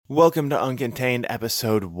Welcome to Uncontained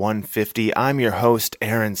episode 150. I'm your host,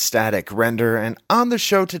 Aaron Static Render, and on the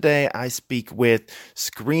show today, I speak with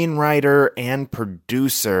screenwriter and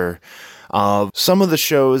producer of some of the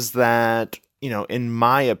shows that, in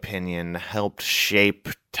my opinion, helped shape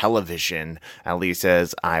television, at least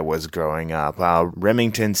as I was growing up.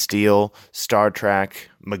 Remington Steele, Star Trek,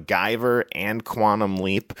 MacGyver, and Quantum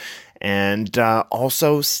Leap. And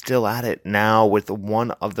also still at it now with one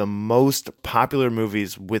of the most popular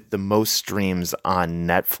movies with the most streams on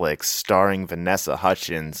Netflix, starring Vanessa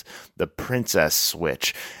Hudgens, The Princess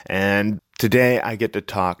Switch. And today I get to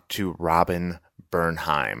talk to Robin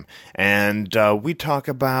Bernheim. And we talk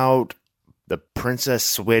about The Princess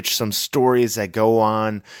Switch, some stories that go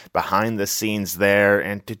on behind the scenes there.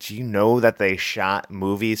 And did you know that they shot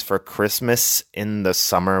movies for Christmas in the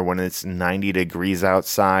summer when it's 90 degrees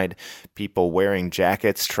outside? People wearing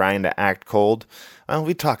jackets trying to act cold? Well,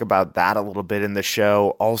 we talk about that a little bit in the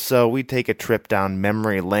show. Also, we take a trip down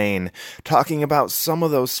memory lane, talking about some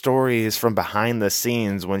of those stories from behind the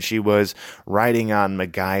scenes when she was writing on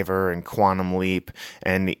MacGyver and Quantum Leap,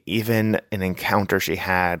 and even an encounter she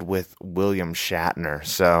had with William Shatner.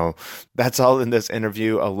 So that's all in this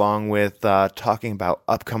interview, along with talking about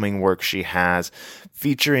upcoming work she has,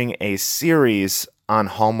 featuring a series on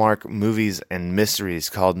Hallmark Movies and Mysteries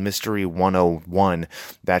called Mystery 101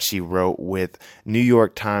 that she wrote with New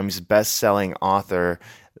York Times bestselling author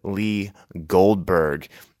Lee Goldberg.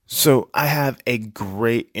 So I have a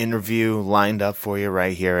great interview lined up for you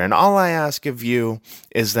right here, and all I ask of you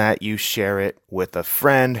is that you share it with a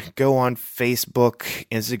friend. Go on Facebook,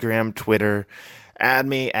 Instagram, Twitter, add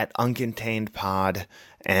me at UncontainedPod,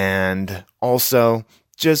 and also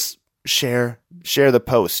just share the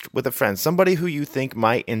post with a friend, somebody who you think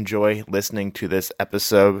might enjoy listening to this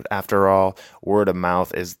episode. After all, word of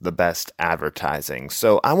mouth is the best advertising.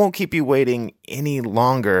 So I won't keep you waiting any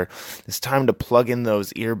longer. It's time to plug in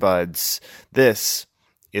those earbuds. This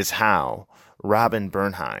is how Robin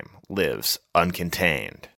Bernheim lives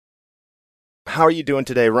uncontained. How are you doing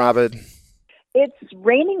today, Robin? It's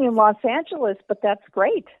raining in Los Angeles, but that's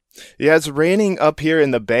great. Yeah, it's raining up here in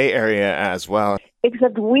the Bay Area as well.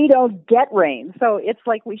 Except we don't get rain, so it's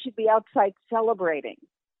like we should be outside celebrating.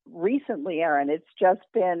 Recently, Aaron, it's just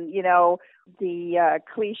been, the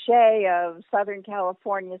cliche of Southern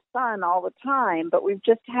California sun all the time, but we've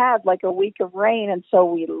just had like a week of rain, and so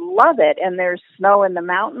we love it. And there's snow in the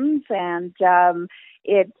mountains, and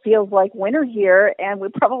it feels like winter here, and we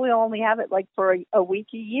probably only have it like for a week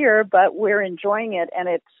a year, but we're enjoying it, and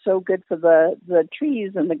it's so good for the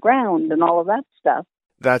trees and the ground and all of that stuff.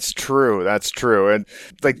 That's true. And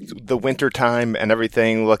like the winter time and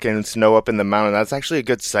everything, looking snow up in the mountain, that's actually a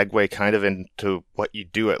good segue kind of into what you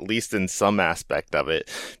do, at least in some aspect of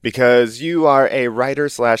it, because you are a writer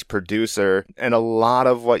 / producer, and a lot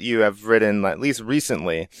of what you have written, at least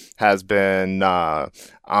recently, has been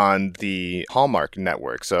on the Hallmark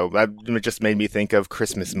Network. So that just made me think of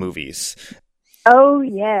Christmas movies. Oh,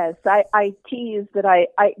 yes. I tease that I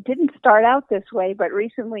didn't start out this way, but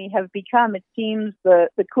recently have become, it seems, the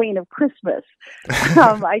queen of Christmas.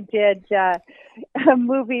 I did a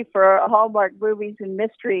movie for Hallmark Movies and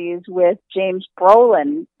Mysteries with James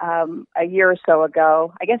Brolin a year or so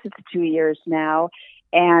ago. I guess it's 2 years now.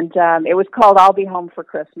 And it was called I'll Be Home for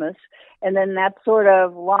Christmas. And then that sort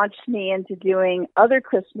of launched me into doing other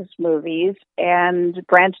Christmas movies and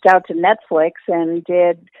branched out to Netflix and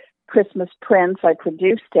did Christmas Prince. I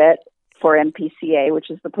produced it for MPCA, which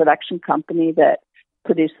is the production company that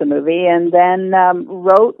produced the movie, and then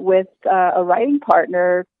wrote with a writing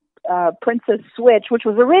partner, Princess Switch, which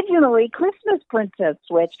was originally Christmas Princess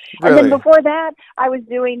Switch. Really? And then before that, I was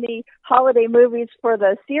doing the holiday movies for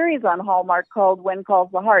the series on Hallmark called When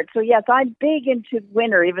Calls the Heart. So yes, I'm big into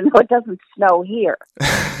winter, even though it doesn't snow here.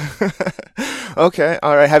 Okay,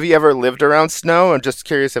 all right. Have you ever lived around snow? I'm just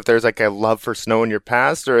curious if there's like a love for snow in your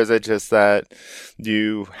past, or is it just that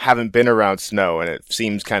you haven't been around snow and it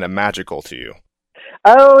seems kind of magical to you?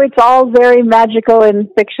 Oh, it's all very magical and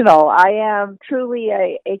fictional. I am truly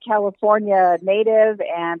a California native,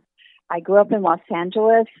 and I grew up in Los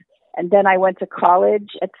Angeles, and then I went to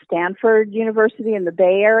college at Stanford University in the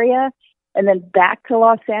Bay Area, and then back to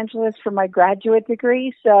Los Angeles for my graduate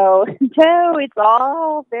degree. So, no, it's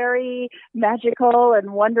all very magical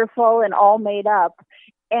and wonderful and all made up.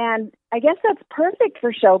 And I guess that's perfect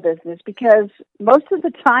for show business because most of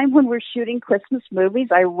the time when we're shooting Christmas movies,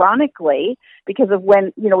 ironically, because of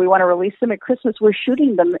when, we want to release them at Christmas, we're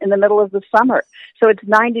shooting them in the middle of the summer. So it's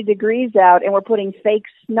 90 degrees out and we're putting fake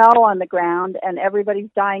snow on the ground and everybody's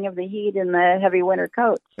dying of the heat in the heavy winter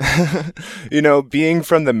coats. Being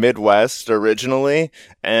from the Midwest originally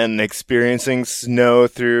and experiencing snow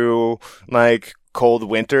through like cold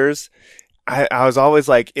winters, I was always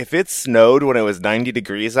like, if it snowed when it was 90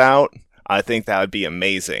 degrees out, I think that would be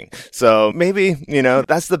amazing. So maybe,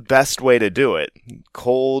 that's the best way to do it.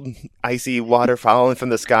 Cold, icy water falling from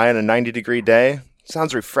the sky on a 90-degree day.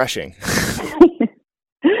 Sounds refreshing.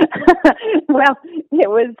 Well, it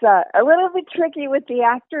was a little bit tricky with the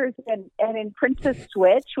actors. And in Princess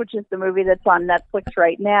Switch, which is the movie that's on Netflix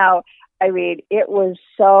right now, I mean, it was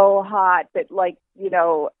so hot that,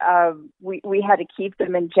 we had to keep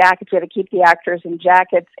them in jackets. We had to keep the actors in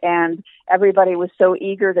jackets, and everybody was so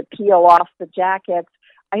eager to peel off the jackets.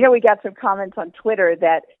 I know we got some comments on Twitter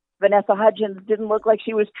that Vanessa Hudgens didn't look like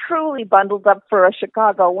she was truly bundled up for a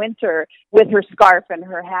Chicago winter with her scarf and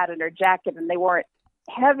her hat and her jacket, and they weren't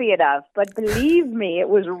heavy enough. But believe me, it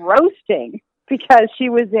was roasting because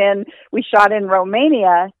we shot in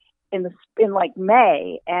Romania in like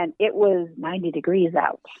May, and it was 90 degrees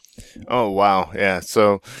out. Oh, wow. Yeah.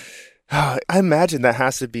 So I imagine that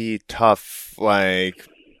has to be tough, like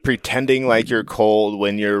pretending like you're cold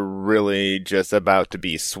when you're really just about to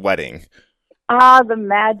be sweating. The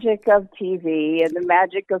magic of TV and the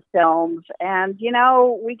magic of films. And,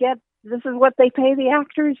 this is what they pay the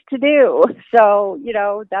actors to do. So,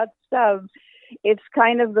 that's, it's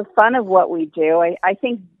kind of the fun of what we do. I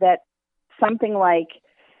think that something like,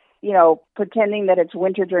 pretending that it's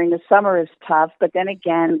winter during the summer is tough. But then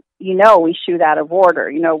again, we shoot out of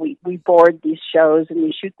order. We board these shows and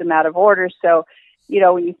we shoot them out of order. So,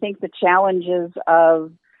 when you think the challenges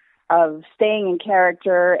of staying in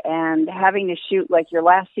character and having to shoot like your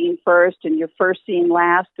last scene first and your first scene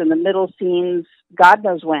last and the middle scenes, God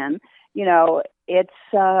knows when, it's,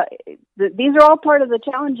 these are all part of the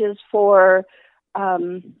challenges for,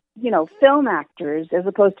 film actors as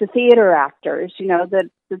opposed to theater actors, that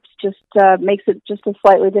it's just makes it just a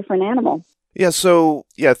slightly different animal. Yeah, so,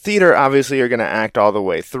 theater, obviously, you're going to act all the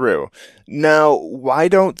way through. Now, why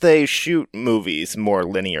don't they shoot movies more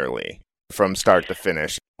linearly from start to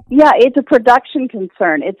finish? Yeah, it's a production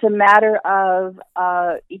concern. It's a matter of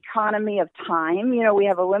economy of time. We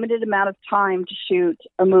have a limited amount of time to shoot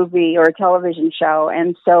a movie or a television show.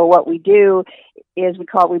 And so what we do is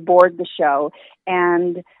we board the show,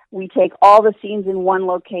 and we take all the scenes in one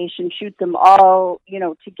location, shoot them all,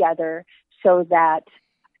 together so that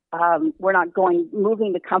we're not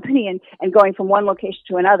moving the company and going from one location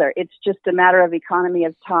to another. It's just a matter of economy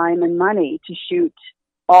of time and money to shoot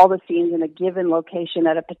all the scenes in a given location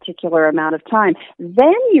at a particular amount of time.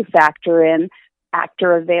 Then you factor in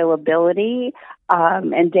actor availability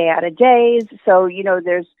and day out of days. So, you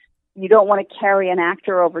don't want to carry an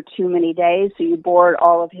actor over too many days, so you board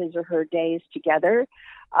all of his or her days together.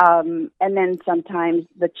 And then sometimes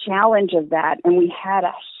the challenge of that, and we had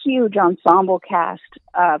a huge ensemble cast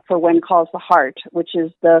for When Calls the Heart, which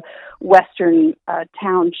is the Western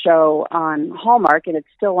town show on Hallmark, and it's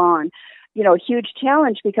still on. A huge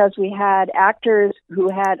challenge because we had actors who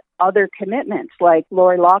had other commitments, like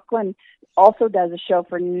Lori Loughlin also does a show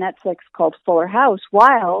for Netflix called Fuller House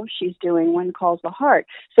while she's doing When Calls the Heart.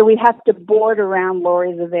 So we have to board around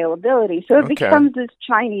Lori's availability. So it becomes this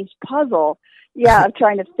Chinese puzzle, of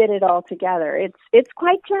trying to fit it all together. It's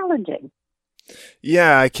quite challenging.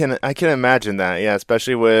 Yeah, I can imagine that. Yeah,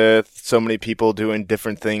 especially with so many people doing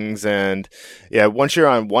different things. And yeah, once you're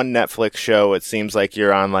on one Netflix show, it seems like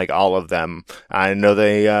you're on like all of them. I know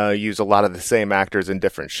they use a lot of the same actors in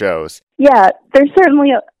different shows. Yeah, there's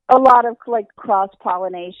certainly a lot of like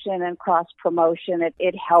cross-pollination and cross-promotion.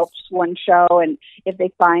 It helps one show, and if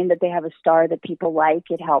they find that they have a star that people like,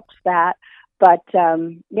 it helps that. But,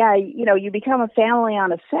 you become a family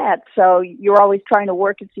on a set, so you're always trying to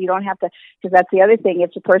work it so you don't have to, because that's the other thing.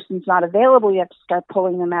 If the person's not available, you have to start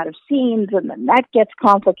pulling them out of scenes, and then that gets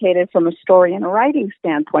complicated from a story and a writing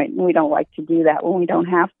standpoint, and we don't like to do that when we don't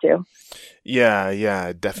have to.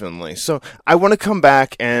 Yeah, definitely. So I want to come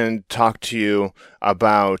back and talk to you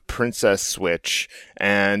about Princess Switch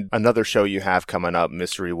and another show you have coming up,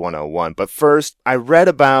 Mystery 101. But first, I read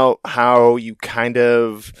about how you kind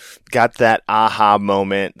of got that aha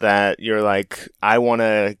moment that you're like, I want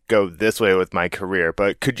to go this way with my career.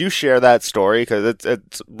 But could you share that story? Because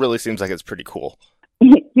it really seems like it's pretty cool.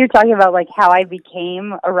 You're talking about like how I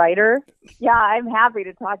became a writer? Yeah, I'm happy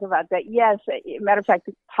to talk about that. Yes, matter of fact,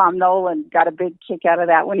 Tom Nolan got a big kick out of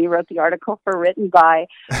that when he wrote the article for Written By.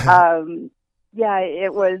 Yeah,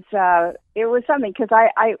 it was something because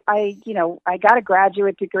I got a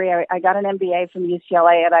graduate degree. I got an MBA from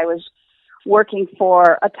UCLA, and I was working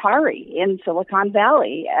for Atari in Silicon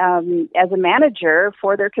Valley as a manager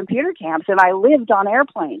for their computer camps, and I lived on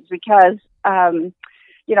airplanes because.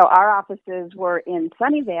 Our offices were in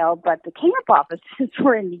Sunnyvale, but the camp offices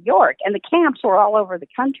were in New York, and the camps were all over the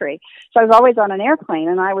country. So I was always on an airplane,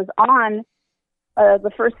 and I was on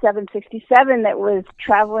the first 767 that was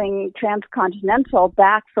traveling transcontinental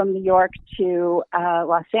back from New York to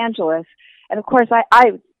Los Angeles. And of course,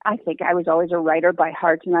 I think I was always a writer by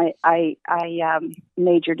heart, and I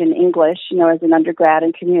majored in English, as an undergrad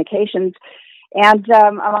in communications. And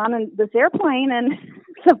I'm on this airplane, and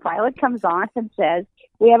the pilot comes on and says,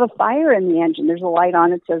 "We have a fire in the engine." There's a light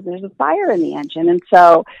on that says there's a fire in the engine. And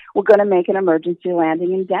so we're going to make an emergency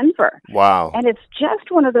landing in Denver. Wow. And it's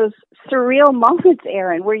just one of those surreal moments,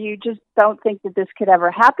 Aaron, where you just don't think that this could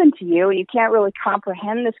ever happen to you. You can't really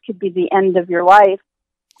comprehend this could be the end of your life.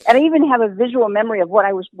 And I even have a visual memory of what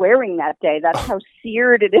I was wearing that day. That's how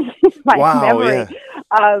seared it is in my memory.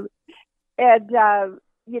 Yeah.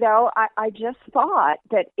 I just thought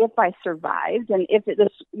that if I survived and if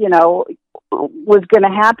this, was going to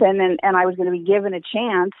happen and I was going to be given a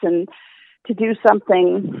chance and to do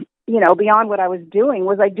something, beyond what I was doing,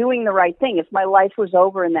 was I doing the right thing? If my life was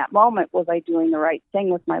over in that moment, was I doing the right thing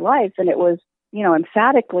with my life? And it was,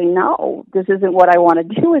 emphatically, no, this isn't what I want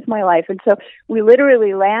to do with my life. And so we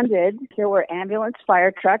literally landed. There were ambulance,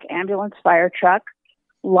 fire truck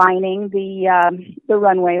lining the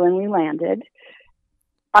runway when we landed.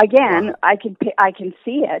 Again, wow. I can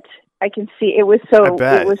see it. I can see it was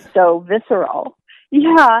so visceral.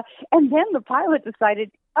 Yeah, and then the pilot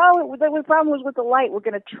decided, the problem was with the light. We're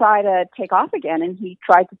going to try to take off again, and he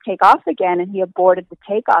tried to take off again, and he aborted the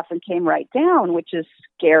takeoff and came right down, which is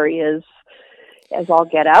scary as all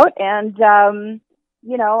get out. And and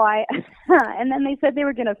then they said they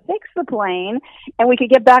were going to fix the plane, and we could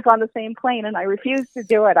get back on the same plane, and I refused to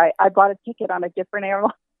do it. I bought a ticket on a different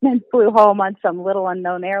airline and flew home on some little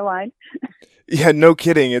unknown airline. Yeah, no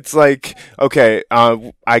kidding. It's like, okay,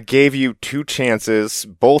 I gave you 2 chances.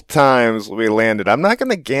 Both times we landed. I'm not going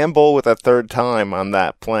to gamble with a third time on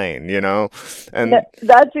that plane, And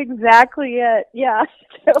that's exactly it. Yeah.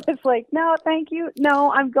 It was like, no, thank you.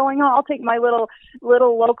 No, I'm going home. I'll take my little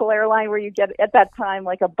local airline where you get, at that time,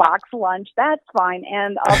 like a box lunch. That's fine.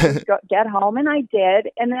 And I'll just get home. And I did.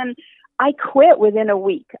 And then I quit within a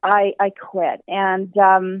week. I quit. And,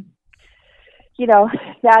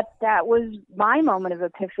 that was my moment of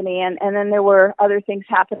epiphany. And then there were other things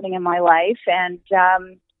happening in my life. And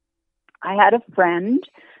I had a friend,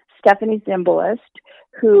 Stephanie Zimbalist,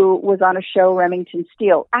 who was on a show, Remington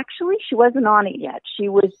Steele. Actually, she wasn't on it yet. She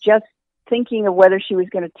was just thinking of whether she was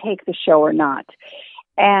going to take the show or not.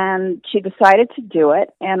 And she decided to do it,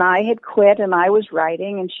 and I had quit, and I was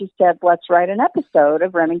writing, and she said, let's write an episode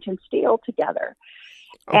of Remington Steele together.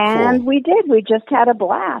 And cool. We did. We just had a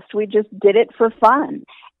blast. We just did it for fun.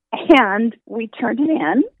 And we turned it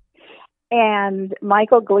in, and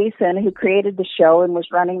Michael Gleason, who created the show and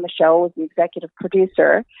was running the show, was the executive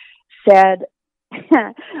producer, said,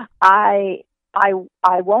 I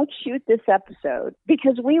won't shoot this episode,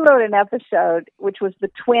 because we wrote an episode which was the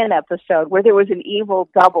twin episode where there was an evil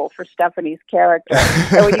double for Stephanie's character.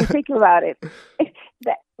 And when you think about it,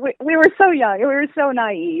 we were so young and we were so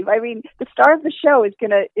naive. I mean, the star of the show is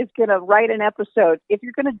gonna write an episode. If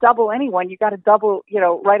you're gonna double anyone, you got to double,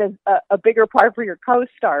 write a bigger part for your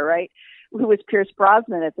co-star, right? Who was Pierce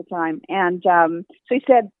Brosnan at the time. And so he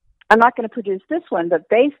said, I'm not going to produce this one, but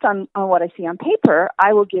based on what I see on paper,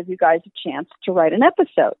 I will give you guys a chance to write an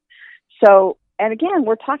episode. So, and again,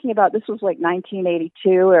 we're talking about, this was like 1982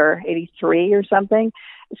 or 83 or something.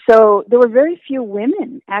 So there were very few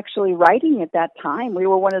women actually writing at that time. We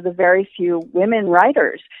were one of the very few women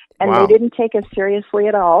writers, and wow. They didn't take us seriously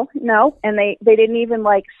at all. No. And they didn't even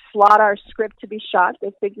slot our script to be shot.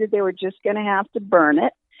 They figured they were just going to have to burn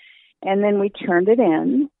it. And then we turned it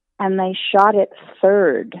in. And they shot it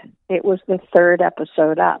third. It was the third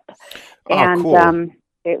episode up. Oh, and cool.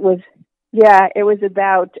 It was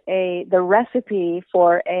about the recipe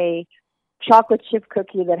for a chocolate chip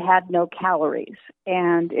cookie that had no calories.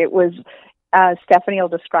 And it was, Stephanie will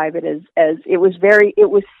describe it as it was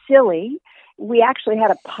silly. We actually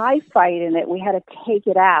had a pie fight in it. We had to take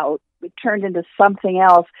it out. It turned into something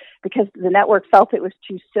else because the network felt it was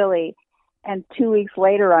too silly. And 2 weeks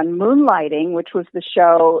later on Moonlighting, which was the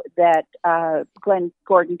show that Glenn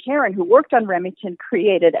Gordon Caron, who worked on Remington,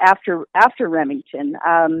 created after Remington.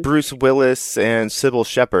 Bruce Willis and Sybil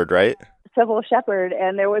Shepherd, right? Sybil Shepherd,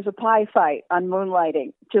 and there was a pie fight on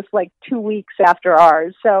Moonlighting just like 2 weeks after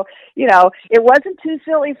ours. So, it wasn't too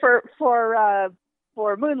silly for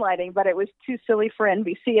Moonlighting, but it was too silly for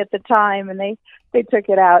NBC at the time, and they took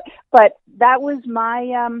it out. But that was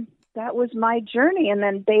my journey, and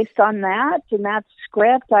then based on that and that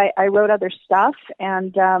script, I wrote other stuff,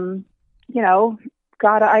 and God,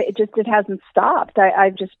 it hasn't stopped.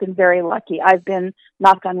 I've just been very lucky. I've been,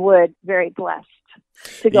 knock on wood, very blessed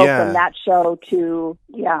to go from that show to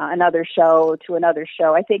another show to another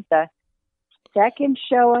show. I think the second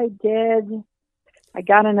show I did, I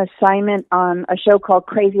got an assignment on a show called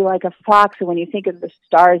Crazy Like a Fox, and when you think of the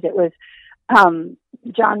stars, it was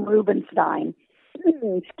John Rubinstein,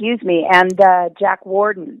 excuse me, and Jack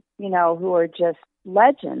Warden, who are just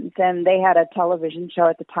legends, and they had a television show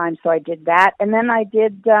at the time, so I did that. And then I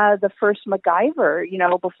did the first MacGyver.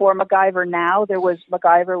 Before MacGyver Now, there was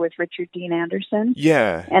MacGyver with Richard Dean Anderson.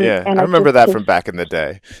 Yeah, and I remember that from back in the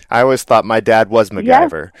day. I always thought my dad was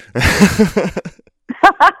MacGyver. Yeah.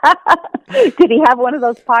 Did he have one of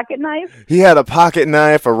those pocket knives? He had a pocket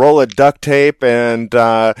knife, a roll of duct tape, and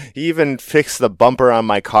he even fixed the bumper on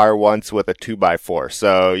my car once with a 2x4.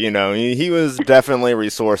 So, he was definitely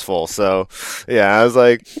resourceful. So, yeah, I was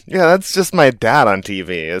like, yeah, that's just my dad on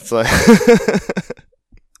TV. It's like...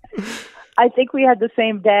 I think we had the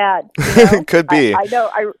same dad. Could be. I know.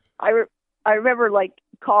 I remember,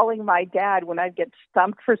 calling my dad when I'd get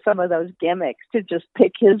stumped for some of those gimmicks to just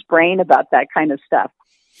pick his brain about that kind of stuff.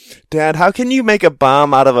 Dad, how can you make a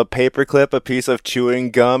bomb out of a paperclip, a piece of chewing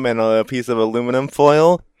gum, and a piece of aluminum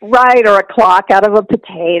foil? Right, or a clock out of a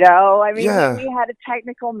potato. I mean, yeah. We had a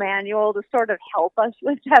technical manual to sort of help us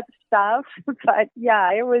with that stuff. But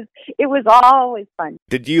yeah, it was always fun.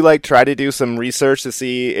 Did you try to do some research to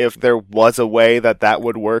see if there was a way that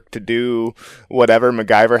would work to do whatever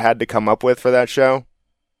MacGyver had to come up with for that show?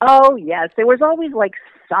 Oh, yes. There was always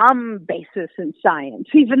some basis in science,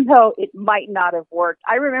 even though it might not have worked.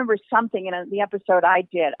 I remember something in the episode I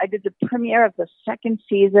did. I did the premiere of the second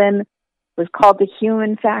season. It was called The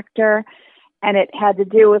Human Factor, and it had to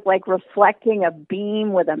do with reflecting a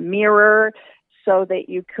beam with a mirror so that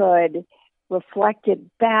you could reflect it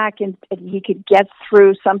back and he could get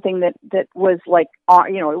through something that was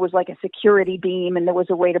it was like a security beam, and there was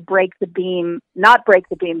a way to not break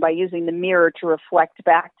the beam by using the mirror to reflect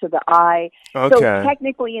back to the eye. Okay. So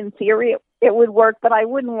technically, in theory, it would work, but I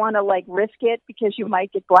wouldn't want to risk it because you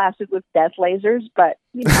might get blasted with death lasers, but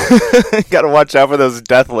Got to watch out for those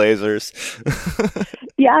death lasers.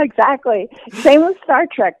 Yeah, exactly. Same with Star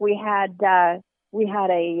Trek. We had a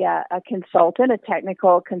consultant, a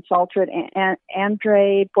technical consultant,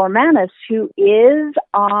 Andre Bormanis, who is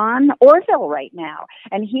on Orville right now.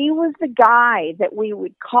 And he was the guy that we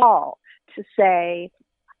would call to say,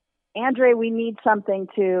 Andre, we need something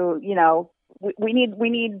to, we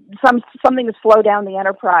need something to slow down the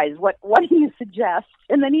Enterprise. What do you suggest?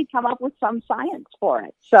 And then he'd come up with some science for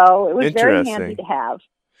it. So it was very handy to have.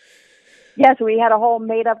 Yes, we had a whole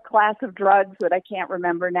made-up class of drugs that I can't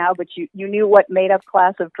remember now, but you knew what made-up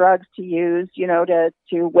class of drugs to use, to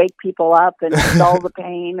wake people up and dull the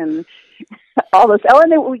pain and all this. Oh,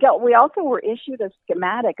 and then we also were issued a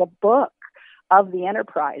schematic, a book of the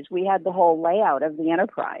Enterprise. We had the whole layout of the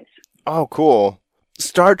Enterprise. Oh, cool.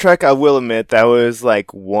 Star Trek, I will admit, that was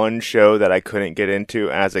one show that I couldn't get into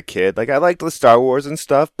as a kid. I liked the Star Wars and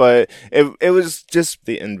stuff, but it was just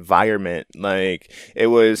the environment. It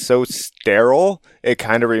was so sterile. It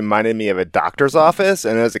kind of reminded me of a doctor's office.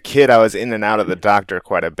 And as a kid, I was in and out of the doctor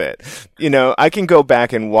quite a bit. I can go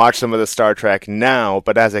back and watch some of the Star Trek now,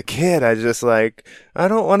 but as a kid, I just I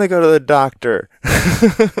don't want to go to the doctor.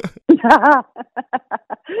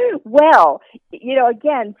 Well,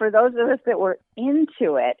 again, for those of us that were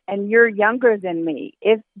into it, and you're younger than me,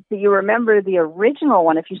 if you remember the original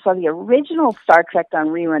one, if you saw the original Star Trek on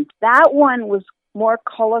reruns, that one was more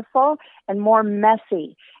colorful and more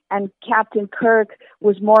messy, and Captain Kirk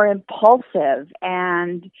was more impulsive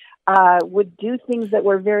and would do things that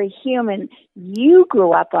were very human. You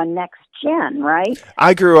grew up on Next Gen, right?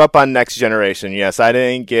 I grew up on Next Generation, yes. I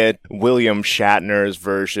didn't get William Shatner's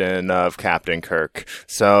version of Captain Kirk.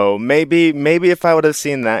 So maybe if I would have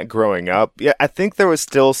seen that growing up, yeah, I think there was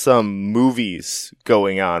still some movies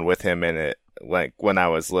going on with him in it, when I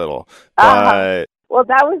was little. But well,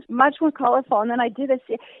 that was much more colorful. And then I did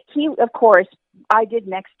I did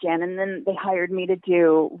Next Gen, and then they hired me to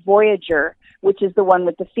do Voyager, which is the one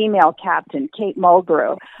with the female captain, Kate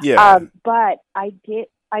Mulgrew. Yeah. But I did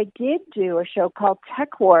I did do a show called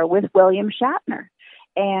Tech War with William Shatner.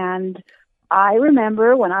 And I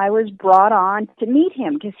remember when I was brought on to meet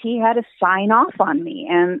him because he had to sign off on me.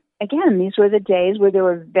 And again, these were the days where there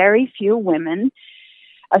were very few women,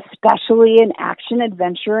 especially in action,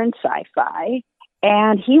 adventure, and sci-fi.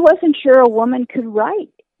 And he wasn't sure a woman could write,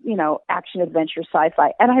 action, adventure,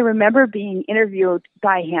 sci-fi. And I remember being interviewed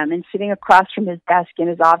by him and sitting across from his desk in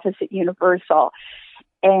his office at Universal.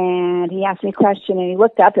 And he asked me a question and he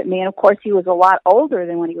looked up at me. And of course, he was a lot older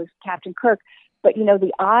than when he was Captain Kirk. But,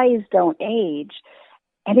 the eyes don't age.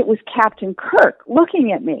 And it was Captain Kirk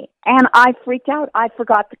looking at me. And I freaked out. I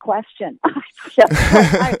forgot the question.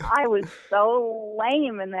 I was so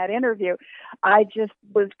lame in that interview. I just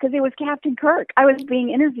was, because it was Captain Kirk. I was being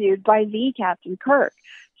interviewed by the Captain Kirk.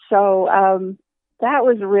 So that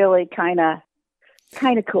was really kind of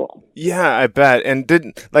cool. Yeah, I bet. And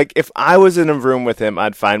if I was in a room with him,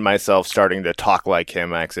 I'd find myself starting to talk like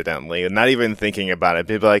him accidentally and not even thinking about it.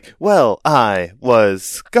 People like, well, I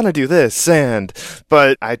was gonna do this,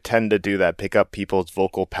 but I tend to do that, pick up people's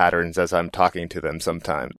vocal patterns as I'm talking to them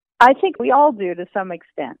sometimes. I think we all do to some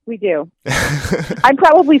extent. We do. I'm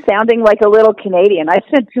probably sounding like a little Canadian. I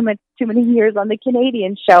spent too many years on the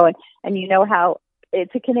Canadian show, and you know how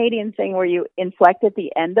it's a Canadian thing where you inflect at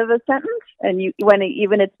the end of a sentence, and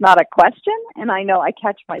even it's not a question. And I know I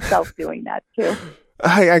catch myself doing that too.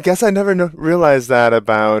 I guess I never realized that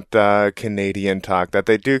about Canadian talk, that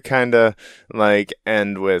they do kind of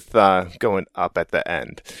end with going up at the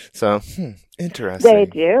end. So, interesting. They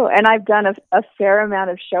do. And I've done a fair amount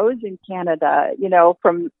of shows in Canada,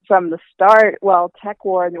 from the start. Well, Tech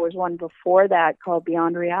War, and there was one before that called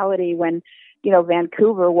Beyond Reality when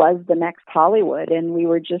Vancouver was the next Hollywood, and we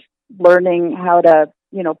were just learning how to,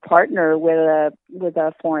 partner with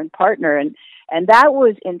a foreign partner, and that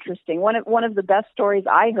was interesting. One of the best stories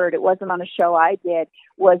I heard, it wasn't on a show I did,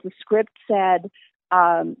 was the script said,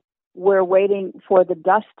 "We're waiting for the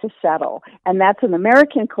dust to settle," and that's an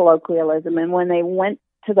American colloquialism. And when they went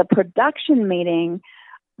to the production meeting,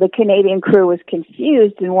 the Canadian crew was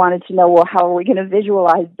confused and wanted to know, well, how are we going to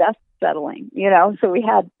visualize dust settling? So we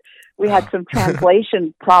had some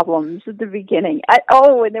translation problems at the beginning.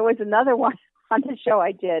 And there was another one on the show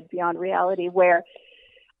I did, Beyond Reality, where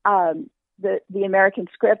the American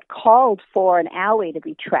script called for an alley to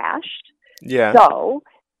be trashed. Yeah. So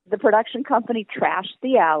the production company trashed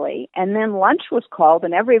the alley, and then lunch was called,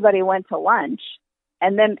 and everybody went to lunch.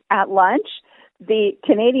 And then at lunch, the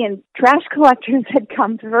Canadian trash collectors had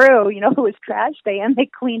come through, it was trash day, and they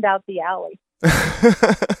cleaned out the alley.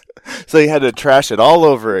 So you had to trash it all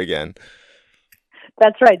over again.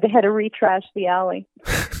 That's right. They had to retrash the alley.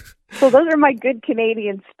 So those are my good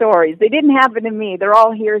Canadian stories. They didn't happen to me. They're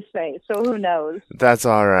all hearsay, so who knows? That's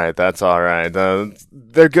all right.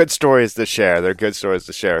 They're good stories to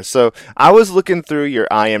share. So I was looking through your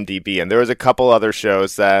IMDb, and there was a couple other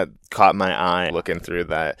shows that caught my eye looking through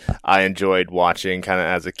that I enjoyed watching kind of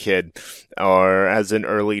as a kid or as an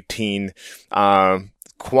early teen.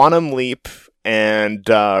 Quantum Leap and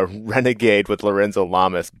Renegade with Lorenzo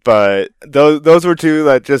Lamas, but those were two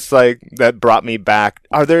that just that brought me back.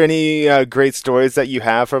 Are there any great stories that you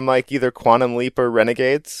have from either Quantum Leap or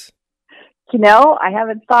Renegades? I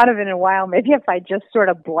haven't thought of it in a while. Maybe if I just sort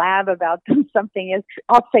of blab about them,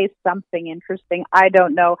 I'll say something interesting. I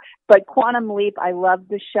don't know. But Quantum Leap, I love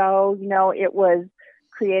the show. It was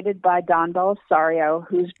created by Don Belisario,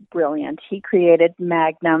 who's brilliant. He created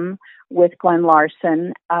Magnum with Glenn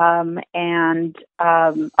Larson, and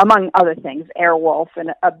among other things, Airwolf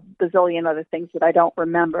and a bazillion other things that I don't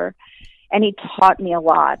remember. And he taught me a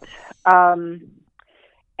lot.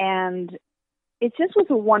 And it just was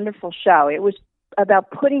a wonderful show. It was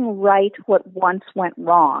about putting right what once went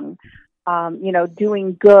wrong,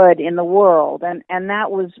 doing good in the world. And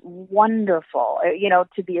that was wonderful,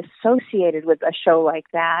 to be associated with a show like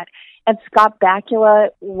that. And Scott Bakula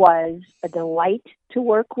was a delight to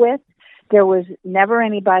work with. There was never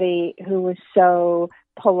anybody who was so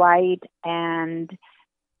polite and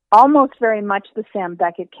almost very much the Sam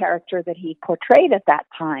Beckett character that he portrayed at that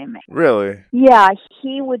time. Really? Yeah,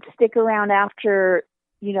 he would stick around after,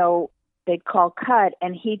 they'd call cut,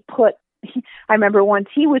 and he'd put, I remember once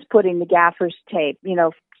he was putting the gaffer's tape,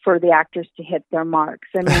 for the actors to hit their marks.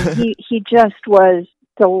 I mean, he just was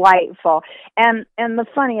delightful. And the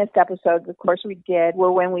funniest episodes, of course, we did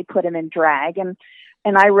were when we put him in drag.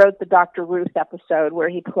 And I wrote the Dr. Ruth episode where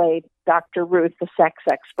he played Dr. Ruth, the sex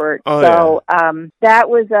expert. That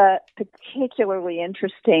was a particularly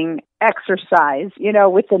interesting exercise,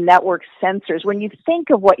 with the network censors. When you think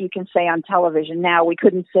of what you can say on television now, we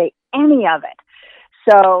couldn't say any of it.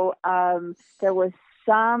 So there was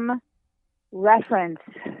some reference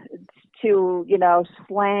to,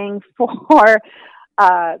 slang for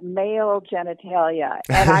male genitalia.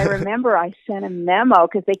 And I remember I sent a memo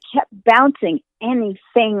because they kept bouncing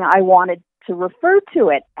anything I wanted to refer to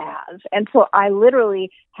it as. And so I literally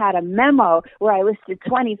had a memo where I listed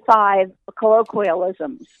 25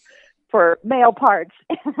 colloquialisms for male parts.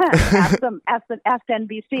 asked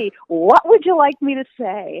NBC, what would you like me to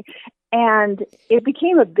say? And it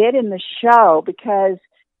became a bit in the show because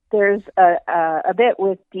there's a bit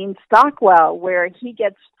with Dean Stockwell where he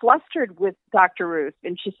gets flustered with Dr. Ruth,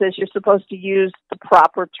 and she says, you're supposed to use the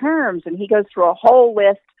proper terms. And he goes through a whole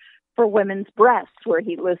list for women's breasts where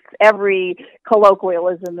he lists every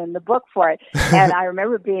colloquialism in the book for it. And I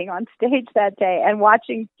remember being on stage that day and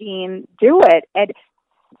watching Dean do it. And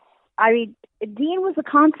I mean, Dean was a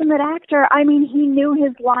consummate actor. I mean, he knew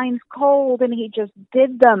his lines cold and he just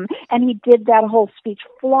did them. And he did that whole speech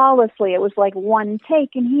flawlessly. It was like one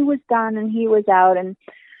take and he was done and he was out. And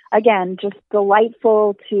again, just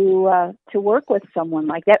delightful to work with someone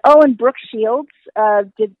like that. Oh, and Brooke Shields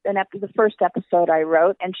did the first episode I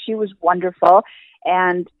wrote, and she was wonderful.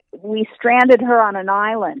 And we stranded her on an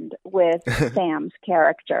island with Sam's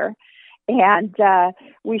character. And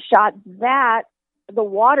we shot the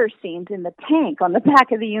water scenes in the tank on the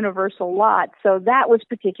back of the Universal lot. So that was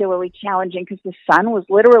particularly challenging because the sun was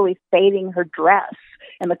literally fading her dress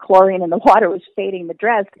and the chlorine in the water was fading the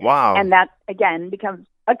dress. Wow. And that, again, becomes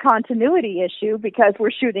a continuity issue because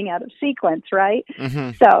we're shooting out of sequence, right?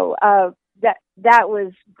 Mm-hmm. So that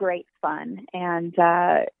was great fun. And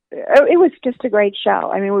it was just a great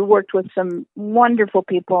show. I mean, we worked with some wonderful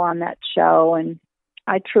people on that show, and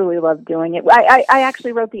I truly loved doing it. I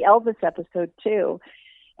actually wrote the Elvis episode too.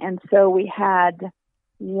 And so we had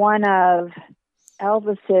one of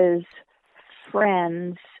Elvis's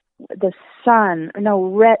friends,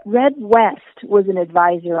 Red West was an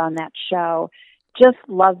advisor on that show. Just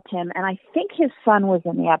loved him. And I think his son was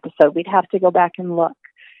in the episode. We'd have to go back and look.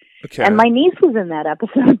 Okay. And my niece was in that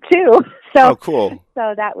episode too. So, cool.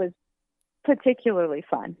 So that was particularly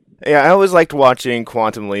fun. Yeah, I always liked watching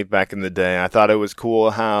Quantum Leap back in the day. I thought it was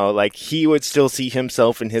cool how, like, he would still see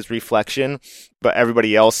himself in his reflection, but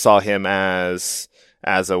everybody else saw him as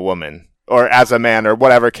a woman or as a man or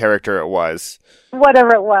whatever character it was.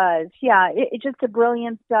 Whatever it was, yeah. It's just a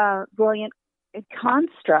brilliant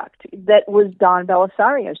construct that was Don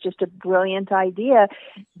Belisario's, just a brilliant idea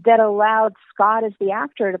that allowed Scott as the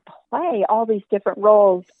actor to play all these different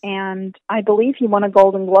roles, and I believe he won a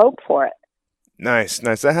Golden Globe for it. Nice.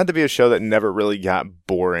 That had to be a show that never really got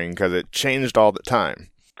boring because it changed all the time.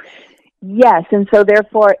 Yes, and so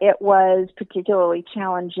therefore it was particularly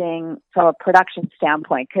challenging from a production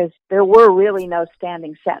standpoint because there were really no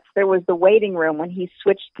standing sets. There was the waiting room when he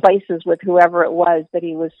switched places with whoever it was that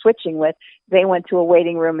he was switching with. They went to a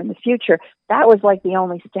waiting room in the future. That was like the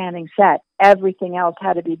only standing set. Everything else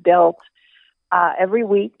had to be built every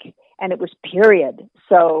week, and it was period.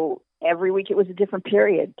 So every week it was a different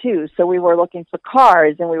period too. So we were looking for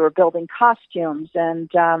cars and we were building costumes and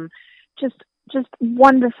just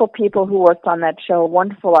wonderful people who worked on that show,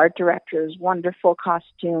 wonderful art directors, wonderful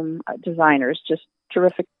costume designers, just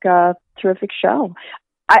terrific show.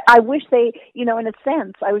 I wish they, in a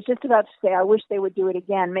sense, I was just about to say, I wish they would do it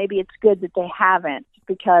again. Maybe it's good that they haven't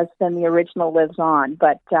because then the original lives on.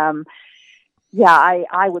 But yeah,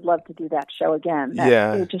 I would love to do that show again.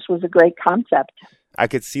 It just was a great concept. I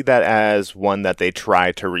could see that as one that they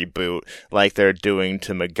try to reboot, like they're doing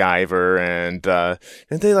to MacGyver, and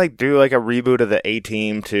didn't they do a reboot of the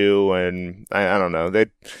A-Team too? And I don't know,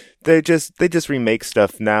 they just remake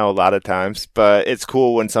stuff now a lot of times, but it's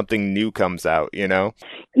cool when something new comes out,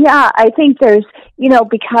 Yeah, I think there's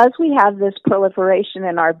because we have this proliferation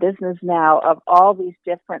in our business now of all these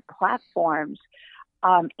different platforms,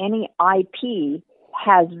 any IP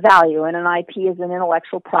has value, and an IP is an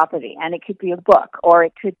intellectual property, and it could be a book, or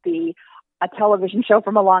it could be a television show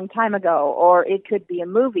from a long time ago, or it could be a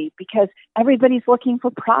movie, because everybody's looking for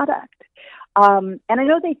product. And I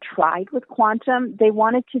know they tried with Quantum. They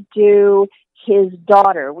wanted to do his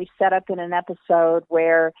daughter. We set up in an episode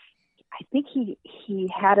where I think he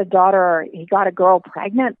had a daughter, or he got a girl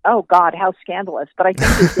pregnant. Oh God, how scandalous! But I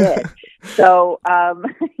think he did. So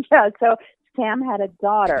so Sam had a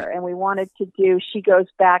daughter, and we wanted to do. She goes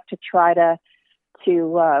back to try to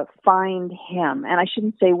find him, and I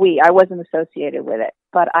shouldn't say we. I wasn't associated with it,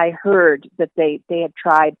 but I heard that they had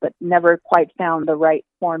tried, but never quite found the right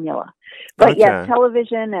formula. But okay. yes,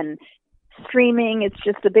 television and streaming. It's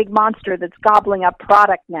just a big monster that's gobbling up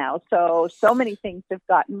product now. So many things have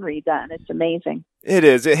gotten redone. It's amazing. It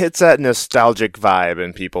is. It hits that nostalgic vibe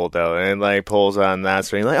in people, though, and like pulls on that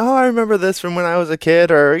string. Like, oh, I remember this from when I was a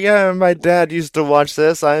kid, or yeah, my dad used to watch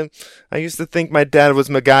this. I used to think my dad was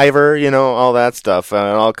MacGyver, you know, all that stuff. It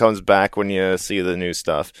all comes back when you see the new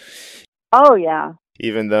stuff. Oh yeah.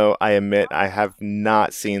 Even though I admit I have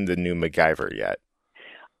not seen the new MacGyver yet.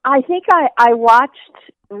 I think I watched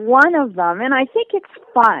one of them, and I think it's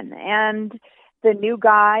fun. And the new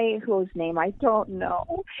guy, whose name I don't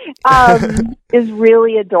know, is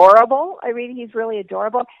really adorable. I mean, he's really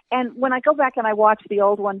adorable. And when I go back and I watch the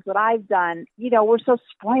old ones that I've done, you know, we're so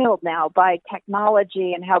spoiled now by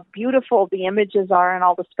technology and how beautiful the images are and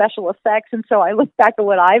all the special effects. And so I look back at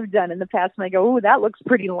what I've done in the past and I go, ooh, that looks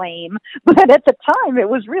pretty lame. But at the time, it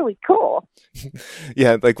was really cool.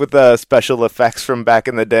 Yeah, like with the special effects from back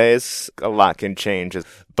in the days, a lot can change.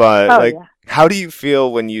 But how do you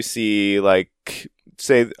feel when you see, like,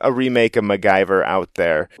 say, a remake of MacGyver out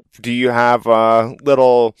there? Do you have a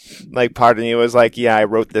little, like, part of you is like, yeah, I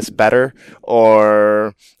wrote this better,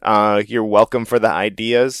 or you're welcome for the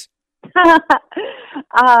ideas?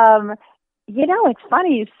 You know, it's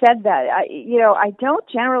funny you said that. I don't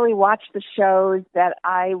generally watch the shows that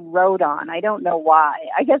I wrote on. I don't know why.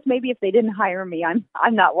 I guess maybe if they didn't hire me, I'm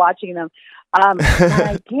not watching them. But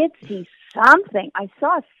I did see something. I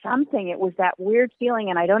saw something. It was that weird feeling,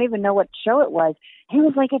 and I don't even know what show it was. It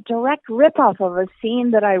was like a direct ripoff of a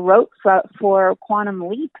scene that I wrote for Quantum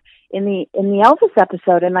Leap in the Elvis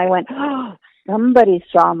episode, and I went, oh, somebody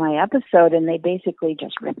saw my episode, and they basically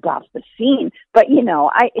just ripped off the scene. But you know,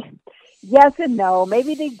 yes and no.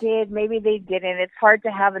 Maybe they did, maybe they didn't. It's hard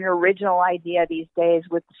to have an original idea these days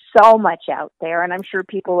with so much out there. And I'm sure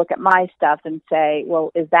people look at my stuff and say,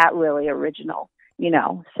 well, is that really original? You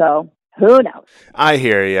know, so who knows? I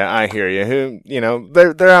hear you.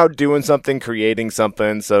 They're out doing something, creating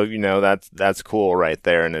something. So, you know, that's cool right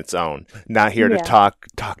there in its own. Not here to talk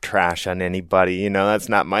trash on anybody. You know, that's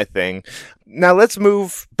not my thing. Now let's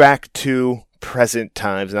move back to present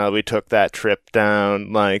times. Now that we took that trip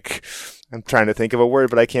down, like, I'm trying to think of a word,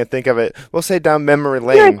 but I can't think of it. We'll say down memory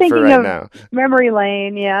lane for right now. Memory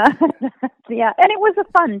lane, yeah. Yeah, and it was a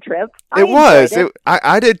fun trip.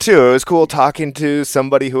 I did too. It was cool talking to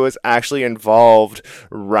somebody who was actually involved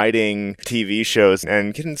writing TV shows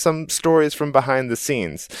and getting some stories from behind the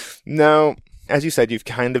scenes. Now, as you said, you've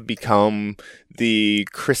kind of become the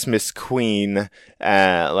Christmas queen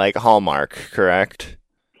at, like, Hallmark, correct?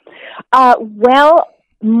 I'm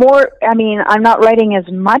not writing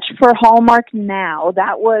as much for Hallmark now.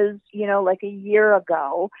 That was, like a year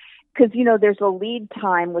ago, because, there's a lead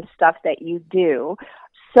time with stuff that you do.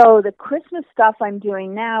 So the Christmas stuff I'm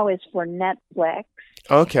doing now is for Netflix.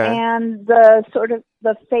 Okay. And the sort of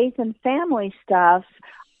the faith and family stuff,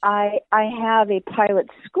 I have a pilot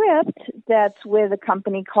script that's with a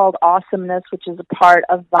company called Awesomeness, which is a part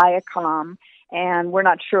of Viacom. And we're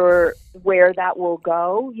not sure where that will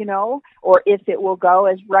go, or if it will go.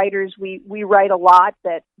 As writers, we write a lot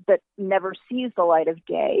that never sees the light of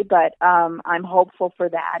day, but I'm hopeful for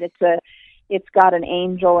that. It's got an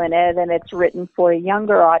angel in it, and it's written for a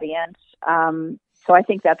younger audience. So I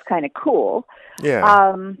think that's kind of cool.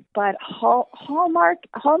 Yeah. But Hallmark,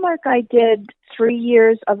 I did 3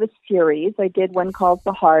 years of a series. I did one called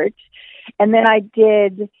The Heart, and then I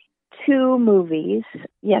did 2 movies,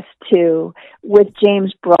 with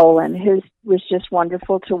James Brolin, who was just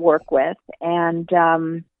wonderful to work with. And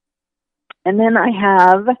then I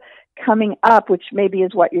have coming up, which maybe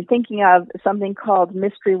is what you're thinking of, something called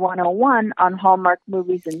Mystery 101 on Hallmark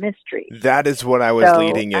Movies and Mysteries. That is what I was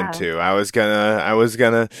leading into. I was gonna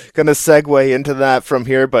segue into that from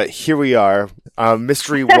here, but here we are,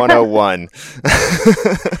 Mystery 101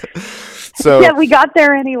 So yeah, we got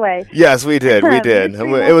there anyway. Yes, we did.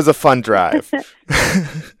 It was a fun drive.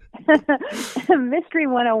 Mystery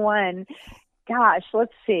 101. Gosh,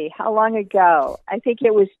 let's see. How long ago? I think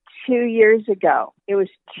it was 2 years ago.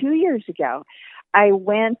 I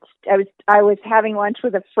was having lunch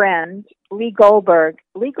with a friend, Lee Goldberg.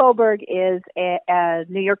 Lee Goldberg is a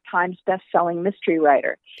New York Times best-selling mystery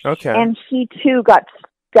writer. Okay. And he too got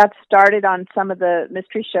started on some of the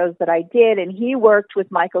mystery shows that I did, and he worked with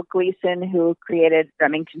Michael Gleason, who created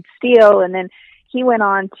Remington Steele, and then he went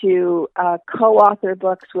on to co-author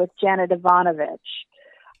books with Janet Ivanovich,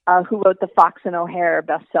 who wrote the Fox and O'Hare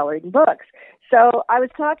bestseller books. So I was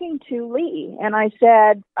talking to Lee, and I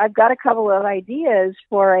said, I've got a couple of ideas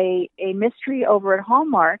for a mystery over at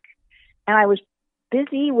Hallmark, and I was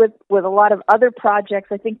busy with a lot of other projects.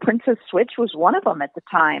 I think Princess Switch was one of them at the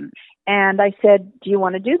time. And I said, do you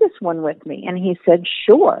want to do this one with me? And he said,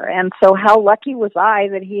 sure. And so how lucky was I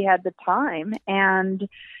that he had the time? And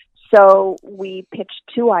so we pitched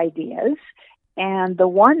two ideas. And the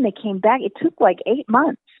one they came back, it took like 8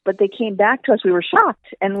 months, but they came back to us. We were shocked.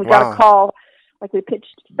 And we got a call, like we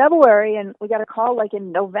pitched February, and we got a call like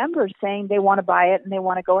in November saying they want to buy it and they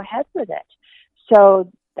want to go ahead with it. So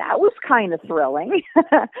that was kind of thrilling.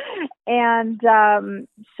 And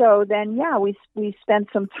so then, we spent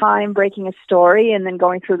some time breaking a story and then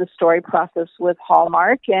going through the story process with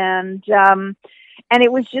Hallmark. And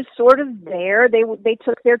it was just sort of there. They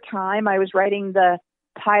took their time. I was writing the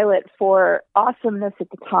pilot for Awesomeness at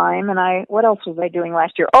the time, and what else was I doing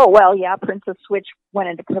last year? Oh, well, yeah, Princess Switch went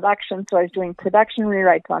into production, so I was doing production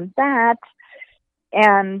rewrites on that,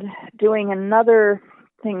 and doing another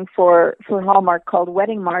thing for Hallmark called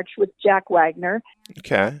Wedding March with Jack Wagner.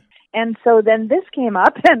 Okay. And so then this came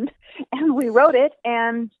up, and we wrote it,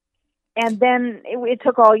 and then it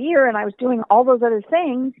took all year, and I was doing all those other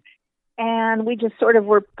things. And we just sort of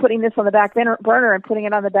were putting this on the back burner and putting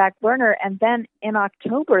it on the back burner. And then in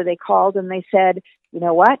October, they called and they said, you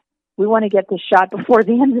know what? We want to get this shot before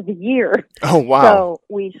the end of the year. Oh, wow. So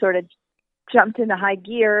we sort of jumped into high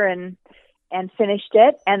gear and finished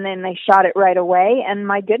it. And then they shot it right away. And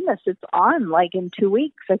my goodness, it's on like in 2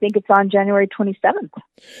 weeks. I think it's on January 27th.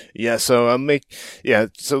 Yeah. So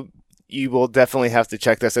so you will definitely have to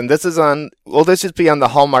check this. And this is will this just be on the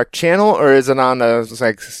Hallmark channel, or is it on a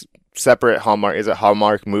separate Hallmark? Is it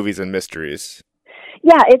Hallmark Movies and Mysteries?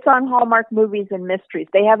 Yeah, it's on Hallmark Movies and Mysteries.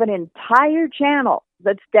 They have an entire channel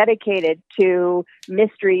that's dedicated to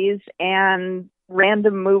mysteries and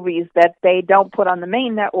random movies that they don't put on the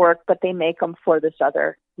main network, but they make them for this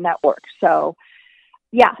other network. So,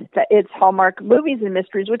 yeah, it's Hallmark Movies and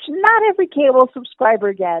Mysteries, which not every cable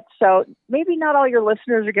subscriber gets. So maybe not all your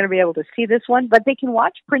listeners are going to be able to see this one, but they can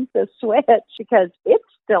watch Princess Switch because it's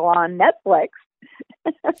still on Netflix.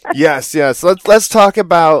 Yes. Let's talk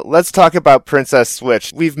about Princess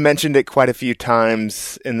Switch. We've mentioned it quite a few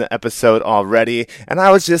times in the episode already, and I